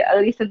di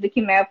Listen to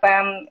Kim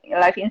FM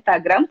live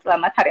Instagram.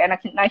 Selamat Hari Anak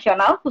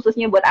Nasional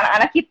khususnya buat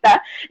anak-anak kita,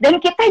 dan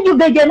kita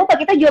juga jangan lupa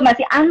kita juga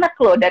masih anak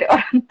loh dari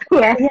orang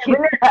tua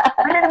kita.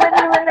 Bener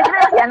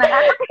masih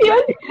anak-anak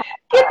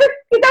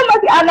kita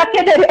masih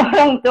anaknya dari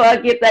orang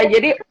tua kita.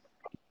 Jadi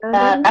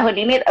tahun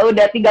ini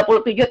udah 37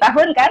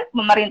 tahun kan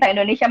pemerintah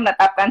Indonesia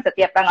menetapkan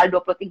setiap tanggal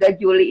 23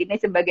 Juli ini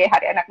sebagai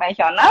Hari Anak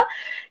Nasional.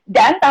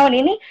 Dan tahun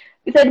ini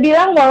bisa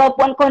dibilang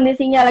walaupun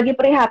kondisinya lagi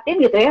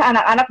prihatin gitu ya,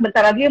 anak-anak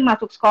bentar lagi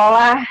masuk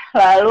sekolah,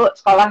 lalu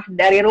sekolah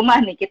dari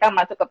rumah nih, kita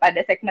masuk kepada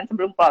segmen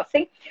sebelum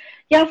closing.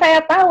 Yang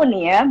saya tahu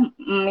nih ya,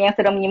 yang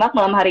sedang menyimak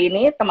malam hari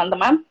ini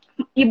teman-teman,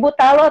 Ibu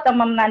Talu atau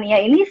Mam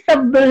Nania ini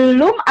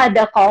sebelum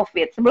ada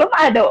COVID, sebelum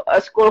ada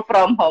school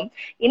from home,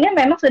 ini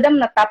memang sudah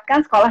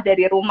menetapkan sekolah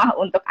dari rumah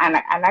untuk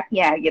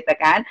anak-anaknya gitu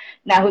kan.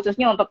 Nah,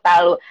 khususnya untuk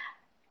Talu,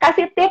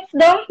 kasih tips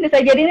dong, bisa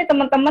jadi nih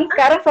teman-teman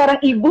sekarang seorang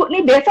ibu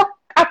nih besok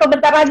atau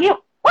bentar lagi,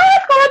 wah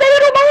sekolah dari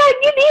rumah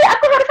lagi nih,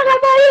 aku harus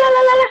ngapain,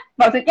 lalala.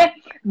 Maksudnya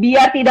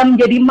biar tidak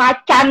menjadi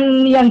macan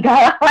yang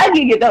galak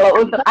lagi gitu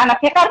loh untuk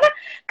anaknya,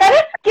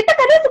 karena kita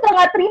kadang suka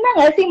nggak terima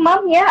nggak sih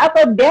Mam ya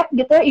atau Dad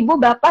gitu, ibu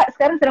bapak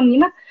sekarang sedang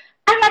menyimak,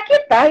 anak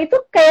kita itu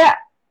kayak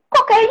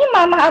kok kayaknya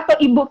mama atau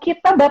ibu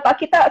kita, bapak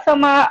kita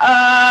sama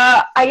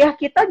ayah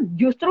kita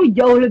justru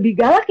jauh lebih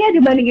galak ya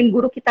dibandingin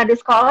guru kita di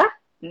sekolah.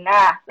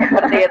 Nah,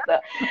 seperti itu.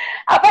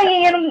 Apa yang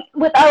ingin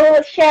Bu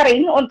Talu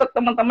sharing untuk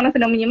teman-teman yang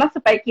sedang menyimak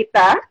supaya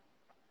kita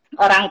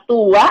orang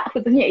tua,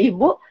 khususnya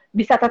ibu,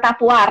 bisa tetap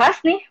waras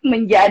nih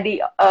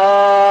menjadi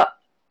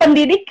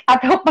pendidik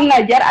atau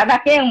pengajar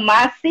anaknya yang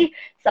masih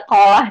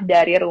sekolah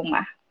dari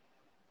rumah?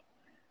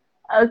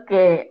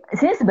 Oke,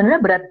 sini sebenarnya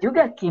berat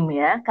juga Kim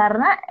ya,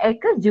 karena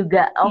Eke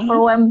juga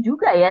overwhelmed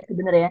juga ya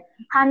sebenarnya.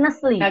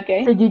 Honestly,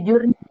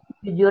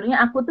 sejujurnya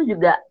aku tuh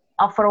juga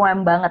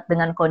overwhelmed banget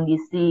dengan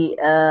kondisi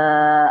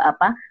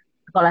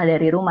sekolah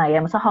dari rumah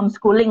ya, maksudnya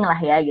homeschooling lah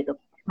ya gitu.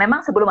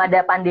 Memang sebelum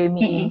ada pandemi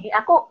ini,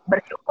 aku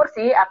bersyukur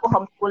sih, aku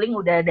homeschooling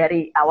udah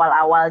dari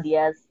awal-awal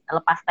dia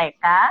lepas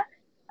TK,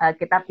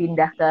 kita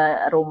pindah ke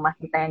rumah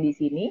kita yang di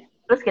sini,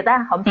 terus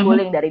kita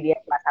homeschooling dari dia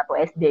kelas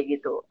 1 SD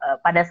gitu.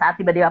 Pada saat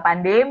tiba-tiba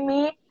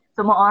pandemi,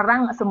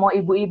 semua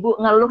ibu-ibu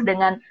ngeluh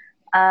dengan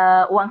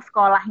uang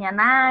sekolahnya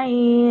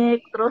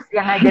naik, terus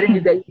yang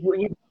ngajarin juga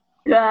ibunya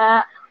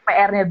juga,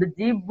 PR-nya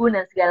bejibun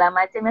dan segala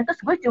macamnya.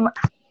 Terus gue cuma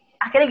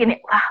akhirnya gini,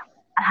 wah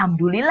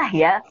alhamdulillah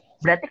ya,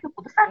 berarti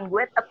keputusan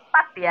gue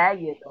tepat ya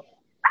gitu.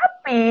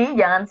 Tapi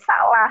jangan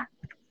salah,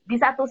 di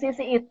satu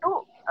sisi itu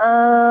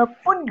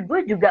pun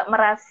gue juga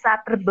merasa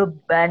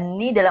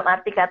terbebani dalam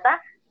arti kata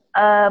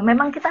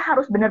memang kita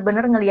harus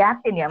benar-benar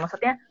ngeliatin ya,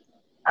 maksudnya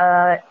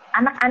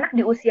anak-anak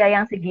di usia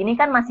yang segini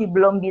kan masih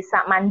belum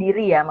bisa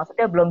mandiri ya,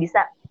 maksudnya belum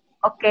bisa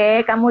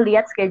oke, kamu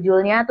lihat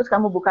schedule-nya, terus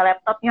kamu buka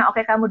laptopnya,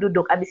 oke kamu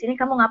duduk, abis ini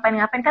kamu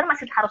ngapain-ngapain, kan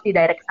masih harus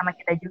di-direct sama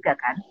kita juga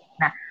kan.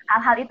 Nah,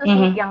 hal-hal itu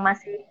sih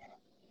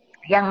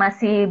yang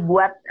masih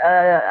buat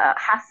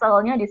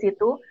hustle-nya di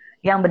situ,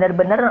 yang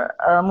benar-benar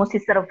mesti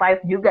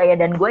survive juga ya,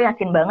 dan gue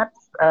yakin banget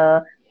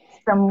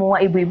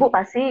semua ibu-ibu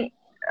pasti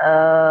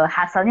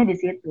hustle-nya di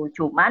situ.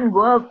 Cuman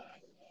gue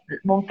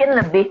mungkin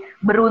lebih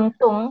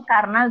beruntung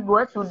karena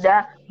gue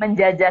sudah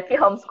menjajaki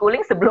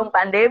homeschooling sebelum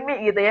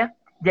pandemi gitu ya.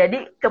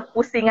 Jadi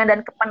kepusingan dan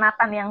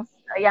kepenatan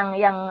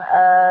yang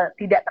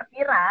tidak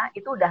terkira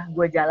itu udah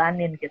gue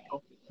jalanin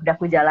gitu, udah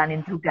gue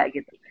jalanin juga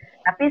gitu.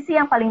 Tapi sih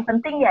yang paling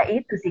penting ya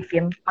itu sih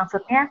Kim,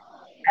 maksudnya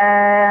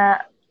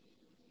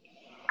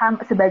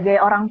sebagai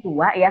orang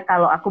tua ya,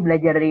 kalau aku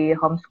belajar di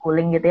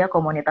homeschooling gitu ya,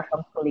 komunitas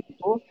homeschooling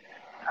itu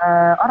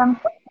orang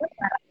tua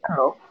mengharapkan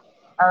loh,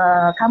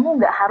 kamu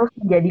nggak harus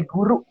menjadi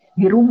guru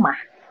di rumah,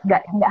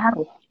 nggak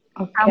harus.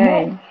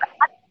 Kamu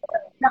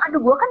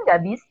aduh gue kan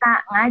nggak bisa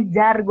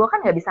ngajar, gue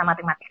kan nggak bisa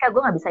matematika,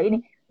 gue nggak bisa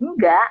ini.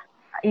 Enggak,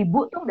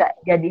 ibu tuh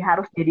nggak jadi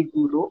harus jadi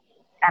guru,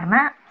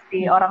 karena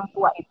si orang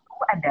tua itu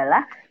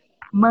adalah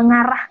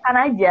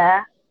mengarahkan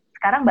aja.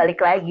 Sekarang balik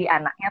lagi,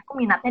 anaknya tuh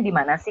minatnya di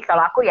mana sih?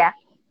 Kalau aku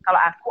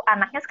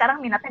anaknya sekarang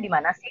minatnya di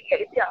mana sih?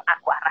 Ya itu yang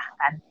aku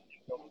arahkan.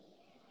 Gitu.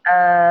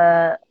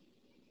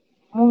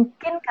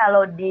 Mungkin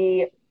kalau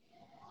di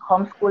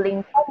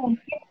homeschooling tuh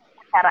mungkin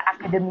secara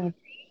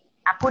akademisi,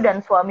 aku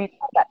dan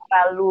suamiku nggak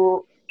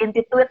terlalu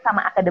intuit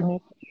sama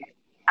akademisi.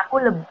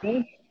 Aku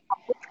lebih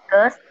fokus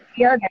ke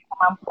skill dan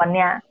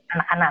kemampuannya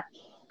anak-anak.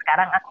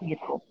 Sekarang aku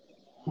gitu.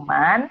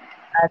 Cuman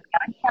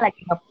sekarang kita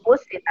lagi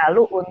nge-push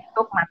Vitalu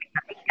untuk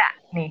matematika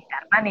nih,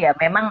 karena nih ya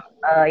memang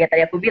ya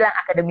tadi aku bilang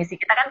akademisi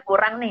kita kan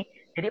kurang nih.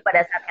 Jadi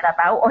pada saat kita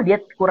tahu oh dia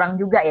kurang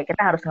juga ya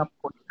kita harus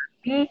nge-push.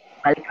 Tapi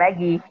balik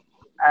lagi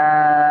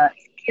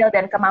skill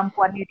dan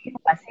kemampuannya dia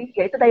pasti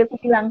ya itu tadi aku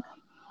bilang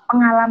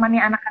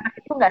pengalamannya anak-anak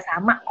itu nggak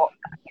sama kok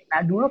sama kita.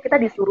 Dulu kita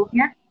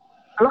disuruhnya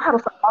lo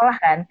harus sekolah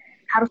kan,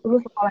 harus dulu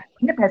sekolah.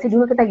 Ingat nggak sih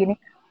dulu kita gini,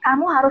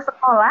 kamu harus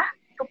sekolah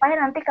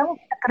supaya nanti kamu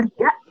bisa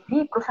kerja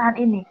di perusahaan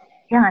ini,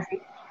 ya nggak sih?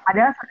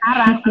 Padahal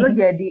sekarang lo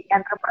jadi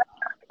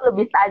entrepreneur itu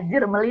lebih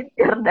tajir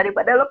melintir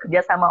daripada lo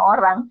kerja sama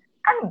orang,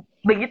 kan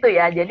begitu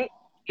ya. Jadi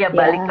ya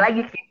balik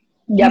lagi sih.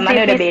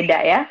 Zamannya udah beda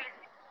ya.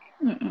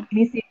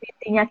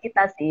 Misi-misinya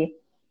kita sih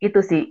itu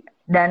sih.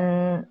 Dan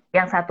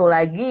yang satu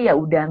lagi ya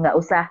udah nggak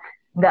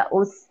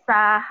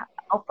usah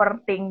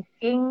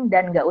overthinking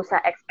dan nggak usah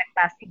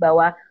ekspektasi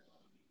bahwa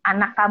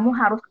anak kamu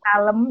harus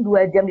kalem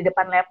 2 jam di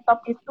depan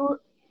laptop, itu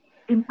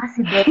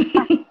impossible.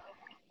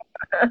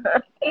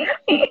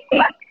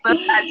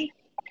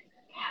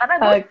 Karena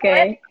gue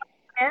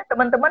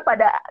teman-teman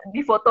pada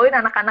difotoin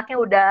anak-anaknya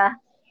udah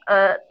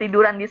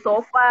tiduran di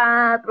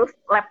sofa, terus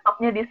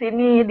laptopnya di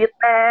sini di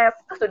tab,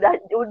 terus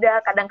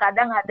udah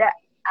kadang-kadang ada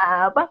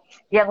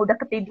yang udah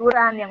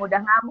ketiduran, yang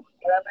udah ngamuk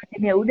segala macam.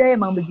 Ya udah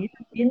emang begitu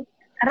Jin.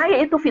 Karena ya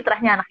itu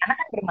fitrahnya anak-anak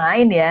kan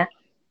bermain ya.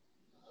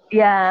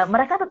 Ya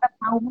mereka tetap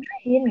mau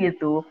main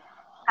gitu.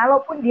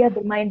 Kalaupun dia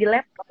bermain di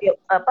laptop ya,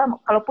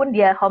 kalaupun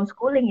dia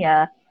homeschooling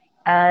ya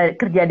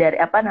kerja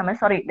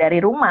dari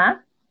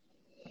rumah,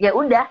 ya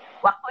udah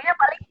waktunya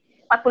paling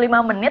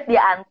 45 menit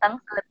dia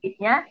anteng,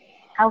 selebihnya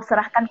kau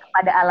serahkan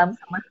kepada alam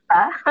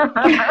semesta.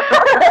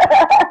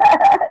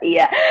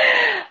 Iya.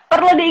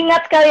 Perlu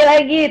diingat sekali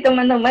lagi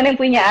teman-teman yang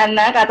punya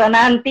anak atau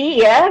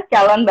nanti ya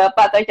calon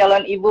bapak atau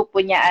calon ibu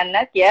punya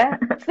anak ya,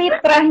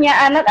 fitrahnya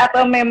anak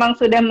atau memang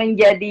sudah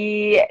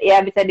menjadi ya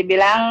bisa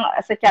dibilang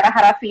secara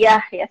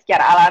harafiah ya,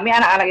 secara alami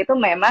anak-anak itu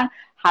memang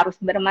harus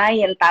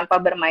bermain.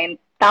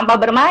 Tanpa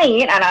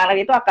bermain anak-anak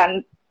itu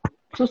akan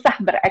susah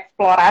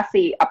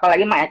bereksplorasi,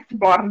 apalagi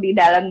mengeksplor di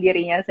dalam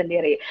dirinya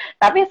sendiri.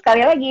 Tapi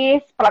sekali lagi,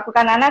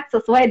 perlakukan anak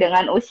sesuai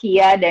dengan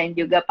usia dan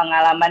juga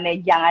pengalamannya.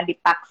 Jangan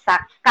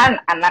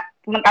dipaksakan anak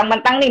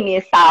mentang-mentang nih,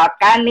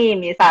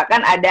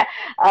 misalkan ada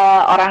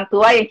orang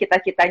tua yang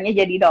cita-citanya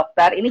jadi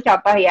dokter. Ini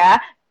contoh ya,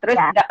 terus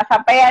nggak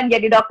kesampaian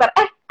jadi dokter.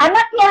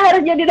 Anaknya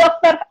harus jadi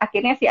dokter.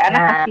 Akhirnya si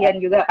anak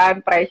kasihan juga kan,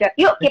 pressure.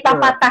 Yuk kita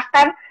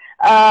patahkan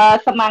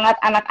semangat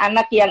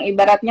anak-anak yang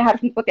ibaratnya harus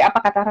mengikuti apa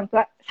kata orang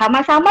tua.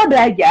 Sama-sama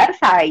belajar,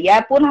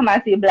 saya pun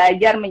masih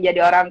belajar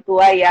menjadi orang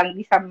tua yang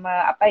bisa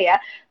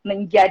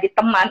menjadi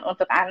teman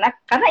untuk anak,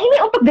 karena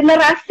ini untuk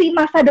generasi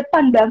masa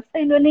depan bangsa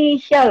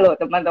Indonesia loh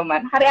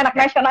teman-teman. Hari Anak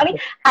Nasional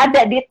ini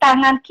ada di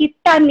tangan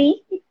kita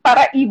nih,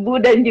 para ibu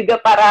dan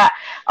juga para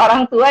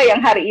orang tua yang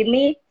hari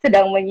ini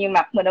sedang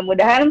menyimak.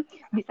 Mudah-mudahan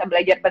bisa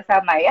belajar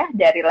bersama ya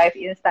dari live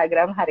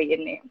Instagram hari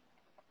ini.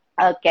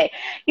 Oke,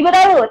 Ibu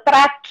Talu,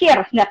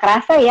 terakhir, nggak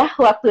kerasa ya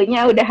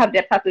waktunya udah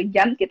hampir 1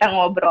 jam kita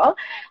ngobrol.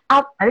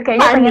 Tapi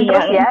kayaknya pengen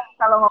terus ya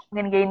kalau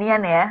ngomongin ginian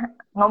ya,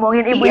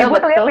 ngomongin ibu-ibu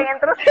tuh ya pengen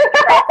terus.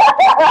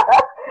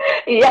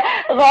 Iya,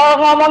 kalau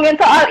ngomongin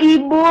soal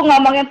ibu,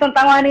 ngomongin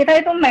tentang wanita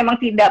itu memang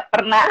tidak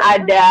pernah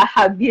ada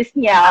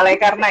habisnya. Oleh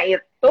karena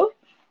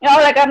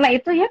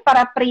itu ya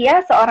para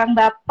pria, seorang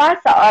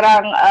bapak,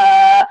 seorang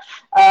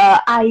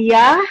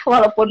ayah,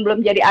 walaupun belum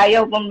jadi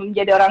ayah, walaupun belum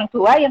jadi orang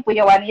tua yang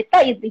punya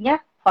wanita, intinya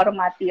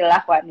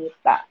hormatilah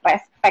wanita,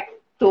 respect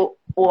to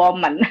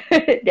woman.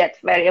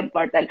 That's very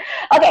important.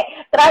 Oke,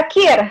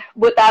 terakhir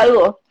Bu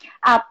Talu,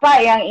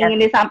 apa yang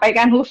ingin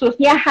disampaikan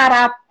khususnya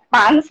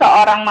harapan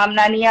seorang Mam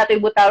Nani atau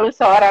Ibu Talu,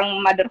 seorang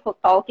motherhood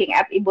talking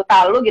at Ibu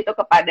Talu gitu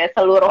kepada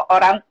seluruh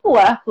orang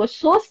tua,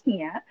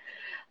 khususnya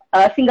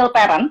single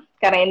parent,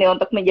 karena ini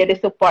untuk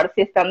menjadi support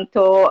system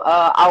to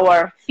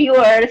our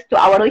viewers, to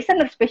our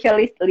listeners,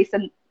 especially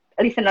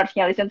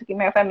listenersnya listen to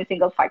Kimi FM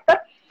single factor,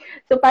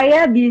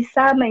 supaya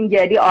bisa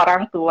menjadi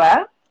orang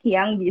tua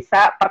yang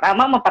bisa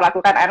pertama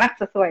memperlakukan anak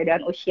sesuai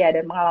dengan usia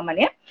dan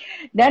pengalamannya,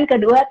 dan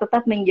kedua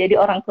tetap menjadi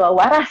orang tua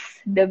waras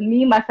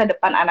demi masa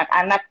depan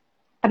anak-anak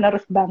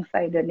penerus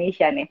bangsa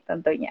Indonesia nih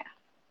tentunya.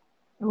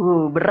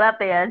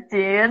 Berat ya,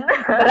 Cin.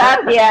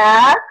 Berat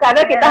ya,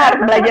 karena kita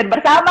harus belajar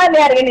bersama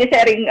nih hari ini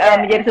sharing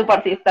menjadi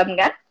support system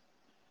kan.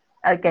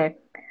 Oke.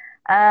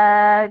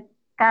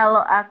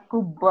 Kalau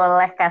aku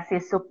boleh kasih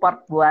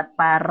support buat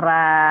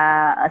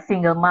para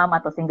single mom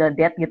atau single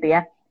dad gitu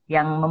ya,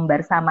 yang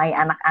membersamai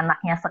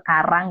anak-anaknya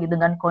sekarang gitu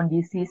dengan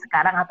kondisi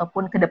sekarang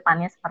ataupun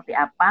kedepannya seperti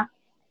apa,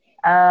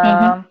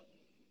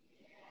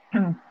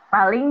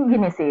 paling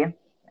gini sih,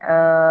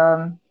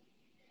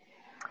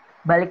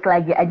 balik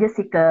lagi aja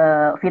sih ke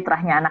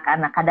fitrahnya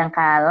anak-anak.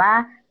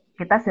 Kadangkala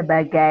kita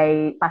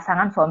sebagai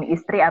pasangan suami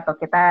istri atau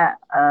kita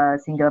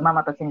single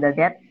mom atau single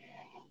dad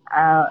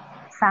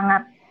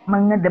sangat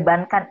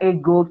mengedepankan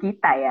ego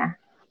kita ya.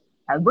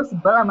 Gue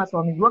sebel sama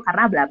suami gue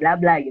karena bla bla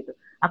bla gitu.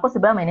 Aku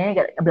sebel sama ini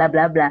bla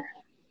bla bla.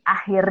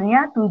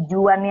 Akhirnya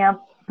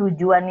tujuannya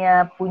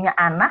punya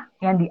anak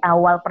yang di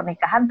awal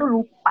pernikahan tuh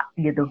lupa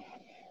gitu.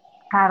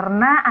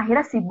 Karena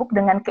akhirnya sibuk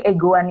dengan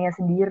keegoannya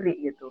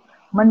sendiri gitu.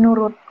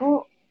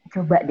 Menurutku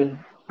coba deh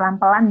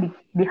pelan-pelan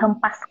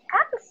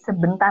dihempaskan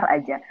sebentar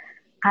aja.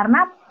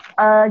 Karena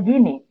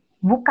gini,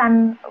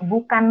 bukan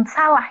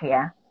salah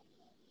ya.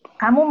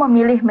 Kamu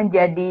memilih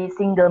menjadi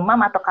single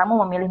mom atau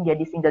kamu memilih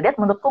menjadi single dad,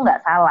 menurutku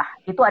nggak salah.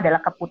 Itu adalah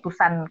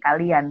keputusan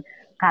kalian.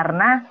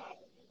 Karena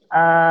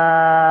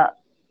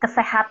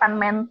kesehatan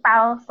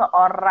mental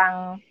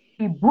seorang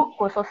ibu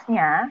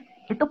khususnya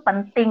itu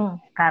penting.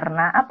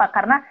 Karena apa?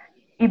 Karena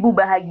ibu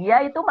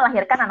bahagia itu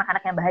melahirkan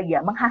anak-anak yang bahagia,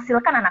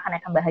 menghasilkan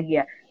anak-anak yang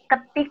bahagia.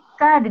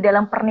 Ketika di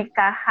dalam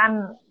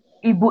pernikahan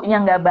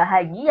ibunya nggak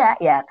bahagia,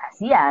 ya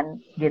kasihan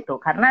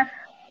gitu. Karena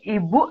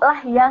ibu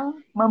lah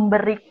yang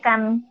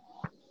memberikan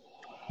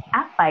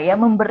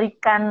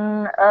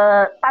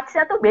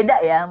touch-nya tuh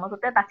beda ya,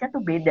 maksudnya touch-nya tuh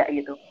beda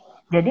gitu.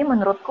 Jadi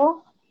menurutku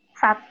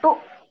satu,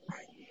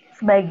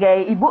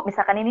 sebagai ibu,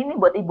 misalkan ini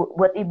buat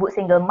ibu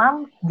single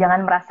mom,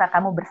 jangan merasa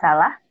kamu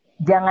bersalah,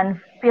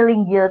 jangan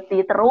feeling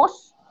guilty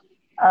terus,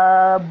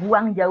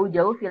 buang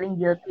jauh-jauh feeling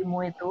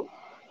guilty-mu itu.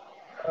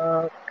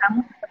 Kamu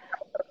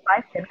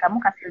survive dan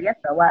kamu kasih lihat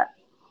bahwa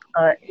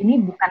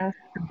ini bukan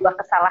sebuah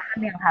kesalahan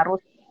yang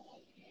harus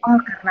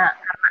karena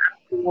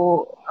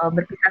aku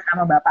berpisah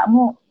sama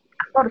bapakmu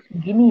aku harus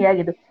begini ya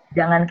gitu.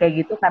 Jangan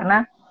kayak gitu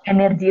karena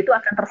energi itu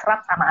akan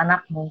terserap sama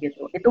anakmu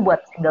gitu. Itu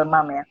buat single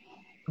mom ya,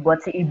 buat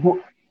si ibu.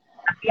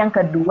 Tapi yang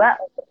kedua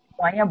untuk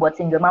semuanya buat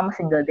single mom,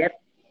 single dad,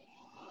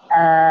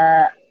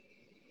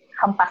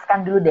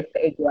 hempaskan dulu deh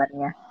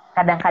keegoannya.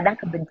 Kadang-kadang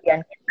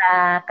kebencian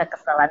kita,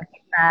 kekesalan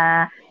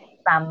kita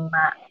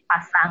sama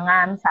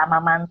pasangan,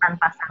 sama mantan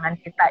pasangan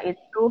kita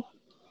itu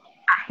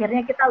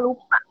akhirnya kita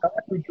lupa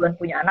bahwa tujuan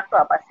punya anak tuh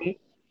apa sih.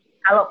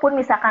 Kalaupun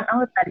misalkan,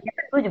 tadinya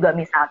itu juga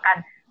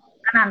misalkan,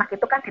 kan anak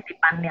itu kan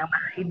titipan yang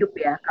maha hidup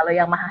ya. Kalau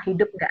yang maha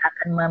hidup nggak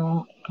akan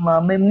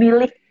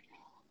memilih,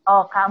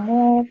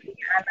 kamu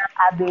punya anak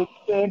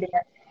ABC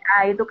dengan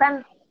A,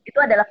 itu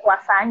adalah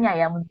kuasanya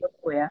ya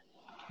menurutku ya.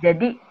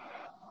 Jadi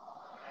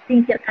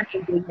singkirkan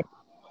egonya.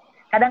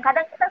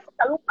 Kadang-kadang kita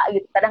suka lupa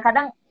gitu.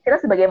 Kadang-kadang kita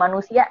sebagai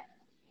manusia,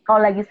 kalau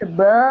lagi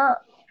sebel,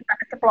 kita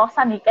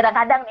keceplosan nih.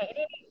 Kadang-kadang nih,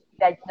 ini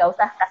nggak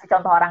usah kasih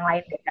contoh orang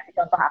lain deh, kasih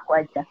contoh aku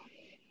aja.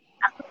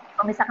 Aku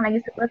kalau misalkan lagi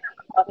sebel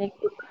sama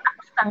suamiku,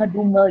 aku suka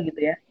ngedumel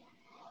gitu ya.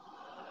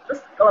 Terus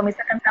kalau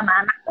misalkan sama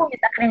anakku,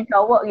 misalkan yang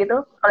cowok gitu,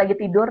 kalau lagi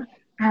tidur,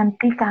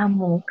 nanti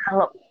kamu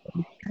kalau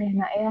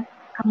Rena ya,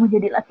 kamu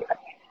jadi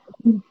laki-laki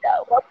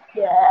jawab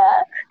ya,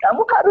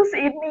 kamu harus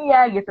ini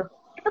ya gitu.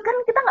 Itu kan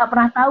kita nggak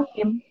pernah tahu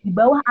Kim, di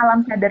bawah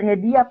alam sadarnya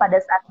dia pada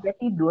saat dia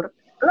tidur,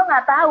 lo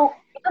nggak tahu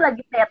itu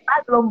lagi theta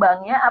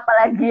gelombangnya,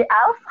 apalagi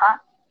alfa.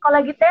 Kalau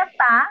lagi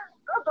theta,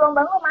 lo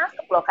gelombang lo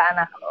masuk lo ke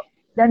anak lo,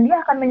 dan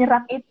dia akan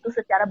menyerap itu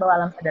secara bawah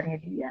alam sadarnya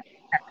dia.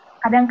 Nah,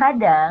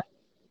 kadang-kadang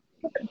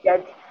itu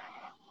terjadi.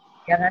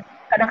 Jangan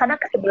kadang-kadang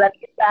kesebelan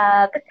kita,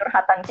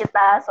 kecurhatan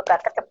kita suka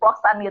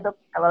keceplosan gitu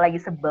kalau lagi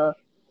sebel.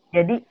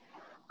 Jadi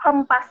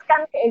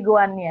hempaskan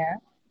keegoannya.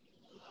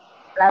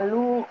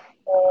 Lalu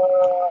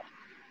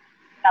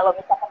kalau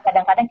misalkan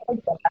kadang-kadang kita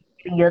juga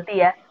feeling guilty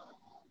ya.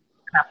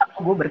 Kenapa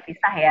gue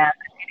berpisah ya?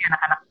 Ini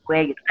anak-anak gue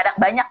gitu. Kadang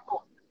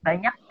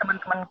banyak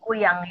teman-temanku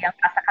yang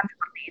merasakan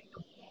seperti itu.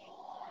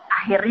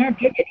 Akhirnya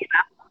dia jadi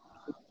rapuh.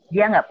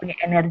 Dia nggak punya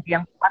energi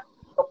yang kuat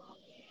untuk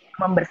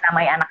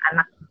membersamai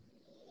anak-anak.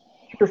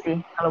 Itu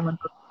sih kalau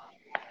menurut.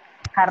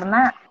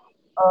 Karena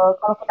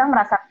kalau kita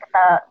merasa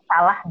kita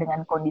salah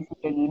dengan kondisi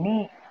kayak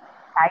gini,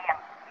 sayang.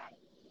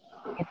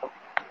 Itu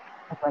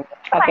aja.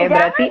 Oke,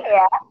 berarti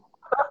ya.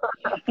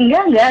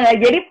 Enggak.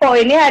 Jadi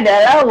poinnya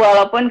adalah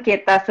walaupun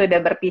kita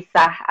sudah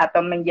berpisah atau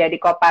menjadi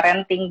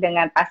co-parenting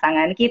dengan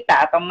pasangan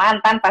kita atau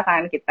mantan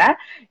pasangan kita,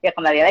 ya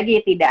kembali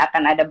lagi tidak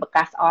akan ada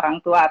bekas orang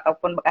tua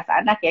ataupun bekas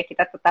anak ya.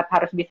 Kita tetap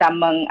harus bisa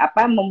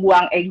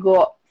membuang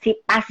ego si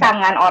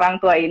pasangan orang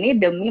tua ini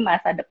demi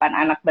masa depan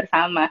anak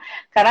bersama.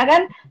 Karena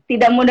kan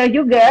tidak mudah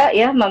juga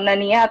ya Mam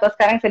Nania atau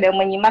sekarang sedang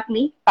menyimak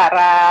nih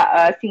para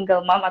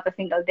single mom atau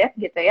single dad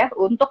gitu ya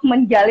untuk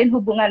menjalin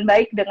hubungan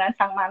baik dengan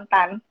sang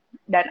mantan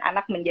dan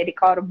anak menjadi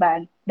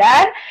korban.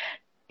 Dan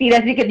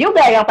tidak sedikit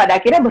juga yang pada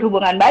akhirnya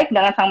berhubungan baik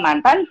dengan sang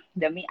mantan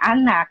demi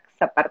anak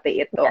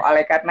seperti itu. Yes.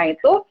 Oleh karena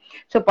itu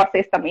support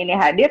system ini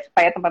hadir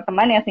supaya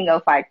teman-teman yang single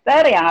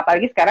fighter yang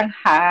apalagi sekarang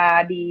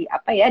di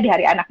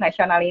Hari Anak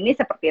Nasional ini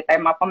seperti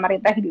tema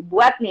pemerintah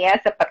dibuat nih ya,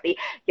 seperti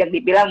yang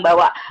dibilang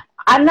bahwa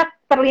anak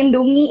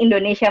terlindungi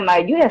Indonesia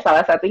maju ya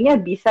salah satunya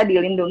bisa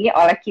dilindungi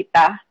oleh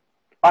kita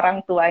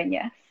orang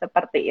tuanya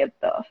seperti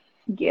itu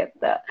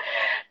gitu.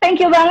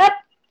 Thank you banget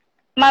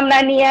Mam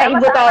Nania,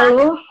 Ibu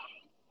Tolu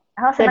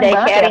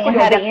sudah sharing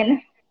hari ini.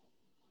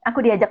 aku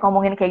diajak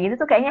ngomongin kayak gitu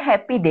tuh kayaknya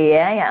happy deh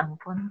ya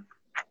ampun.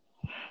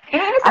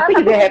 Ini salah Aku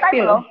satu juga me happy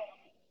time loh.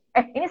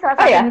 Ini salah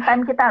satu me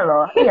time kita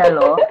loh. Iya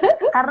loh.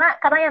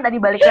 Karena yang tadi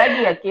balik lagi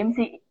ya Kim,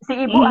 si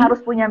ibu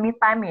harus punya me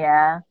time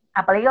ya.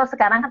 Apalagi kalau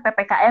sekarang kan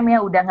PPKM ya,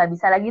 udah nggak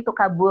bisa lagi tuh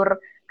kabur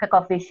ke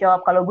coffee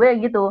shop. Kalau gue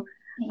gitu,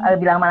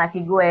 bilang sama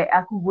laki gue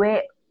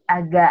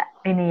agak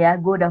ini ya,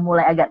 gue udah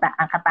mulai agak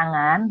angkat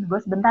tangan. Gue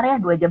sebentar ya,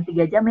 2 jam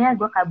 3 jam ya,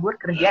 gue kabur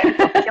kerja di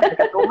coffee shop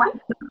dekat rumah.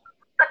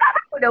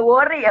 Sekarang udah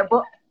worry ya, Bu.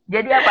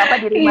 Jadi apa-apa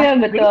di rumah. Iya,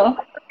 betul.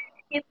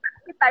 Jadi,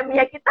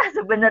 time-nya kita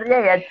sebenarnya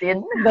ya,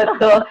 Cin.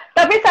 Betul.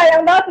 Tapi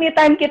sayang banget nih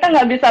time kita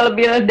nggak bisa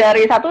lebih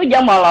dari 1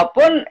 jam,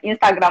 walaupun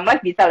Instagram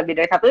Live bisa lebih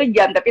dari 1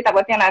 jam. Tapi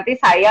takutnya nanti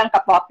sayang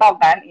kepotong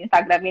kan.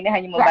 Instagram ini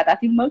hanya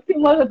membatasi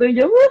maksimal 1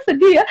 jam.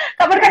 Sedih ya.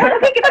 Kapan-kapan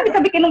nanti kita bisa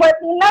bikin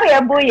webinar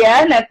ya Bu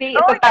ya. Nanti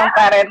tentang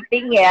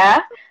parenting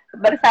ya.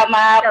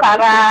 Bersama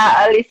para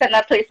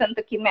listeners listen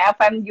to Kime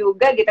FM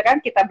juga gitu kan,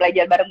 kita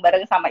belajar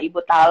bareng-bareng sama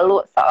Ibu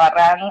Talu,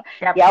 seorang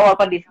ya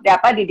walaupun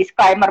di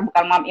disclaimer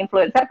bukan mom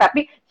influencer,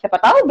 tapi siapa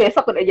tahu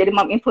besok udah jadi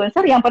mom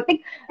influencer. Yang penting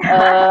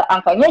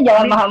angkanya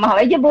jangan mahal-mahal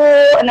aja Bu,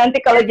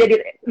 nanti kalau jadi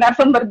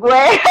narasumber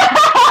gue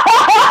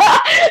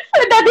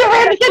sudah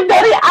di-mention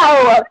dari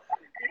awal,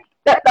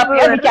 tapi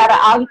ya bicara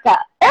angka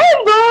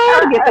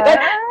gitu kan.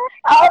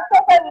 Oke,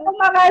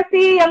 terima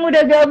kasih yang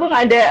udah gabung.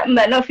 Ada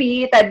Mbak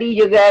Novi tadi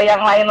juga, yang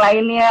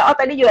lain-lainnya. Oh,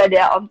 tadi juga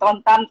ada Om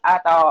Tontan,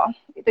 atau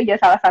itu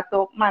juga salah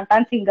satu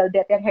mantan single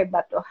dad yang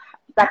hebat tuh.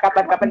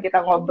 Kapan-kapan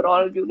kita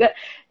ngobrol juga.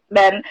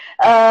 Dan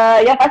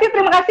yang pasti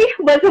terima kasih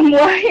buat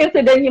semua yang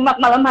sudah nyimak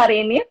malam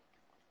hari ini.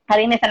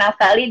 Hari ini senang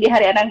sekali di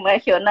Hari Anak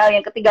Nasional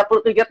yang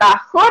ke-37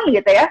 tahun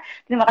gitu ya.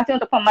 Terima kasih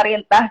untuk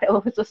pemerintah,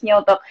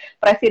 khususnya untuk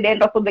Presiden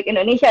Republik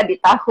Indonesia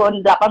di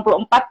tahun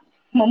 84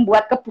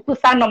 membuat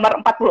keputusan nomor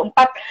 44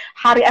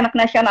 Hari Anak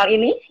Nasional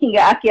ini,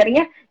 hingga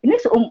akhirnya ini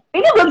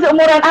belum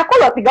seumuran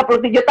aku loh,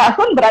 37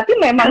 tahun, berarti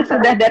memang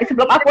sudah dari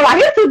sebelum aku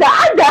lahir sudah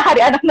ada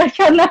Hari Anak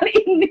Nasional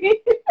ini.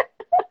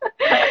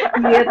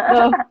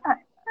 Gitu.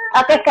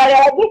 Oke, sekali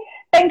lagi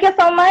thank you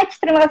so much.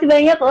 Terima kasih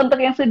banyak untuk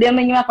yang sudah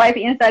menyimak live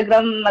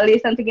Instagram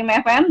Listen to Kime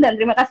FM, dan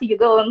terima kasih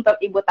juga untuk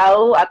Ibu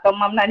Talu atau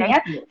Mam Nania.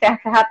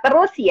 Sehat-sehat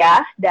terus ya,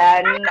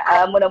 dan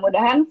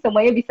mudah-mudahan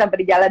semuanya bisa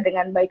berjalan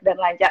dengan baik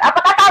dan lancar.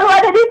 Apakah Talu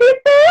ada di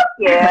situ?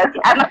 Ya, si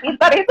anak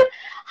pintar itu.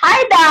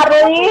 Hai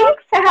darling,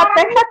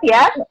 sehat-sehat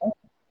ya.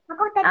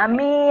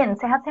 Amin,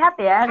 sehat-sehat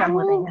ya kamu.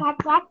 Amin,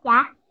 sehat-sehat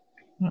ya.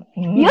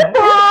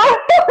 YouTube.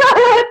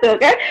 Tuh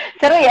kan,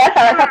 seru ya.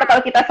 Salah satu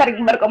kalau kita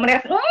sering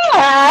berkomunikasi,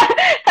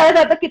 salah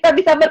satu kita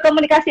bisa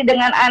berkomunikasi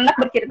dengan anak,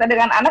 bercerita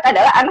dengan anak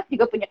adalah anak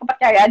juga punya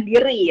kepercayaan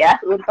diri ya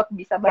untuk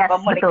bisa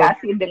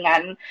berkomunikasi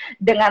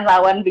dengan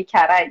lawan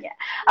bicaranya.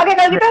 Oke,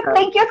 kalau gitu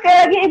thank you sekali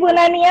lagi Ibu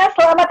Nania.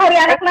 Selamat Hari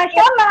Anak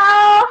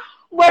Nasional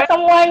buat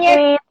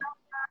semuanya.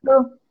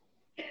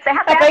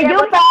 Sehat. Sampai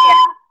jumpa.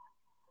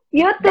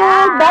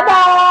 YouTube. Bye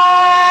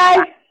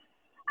bye.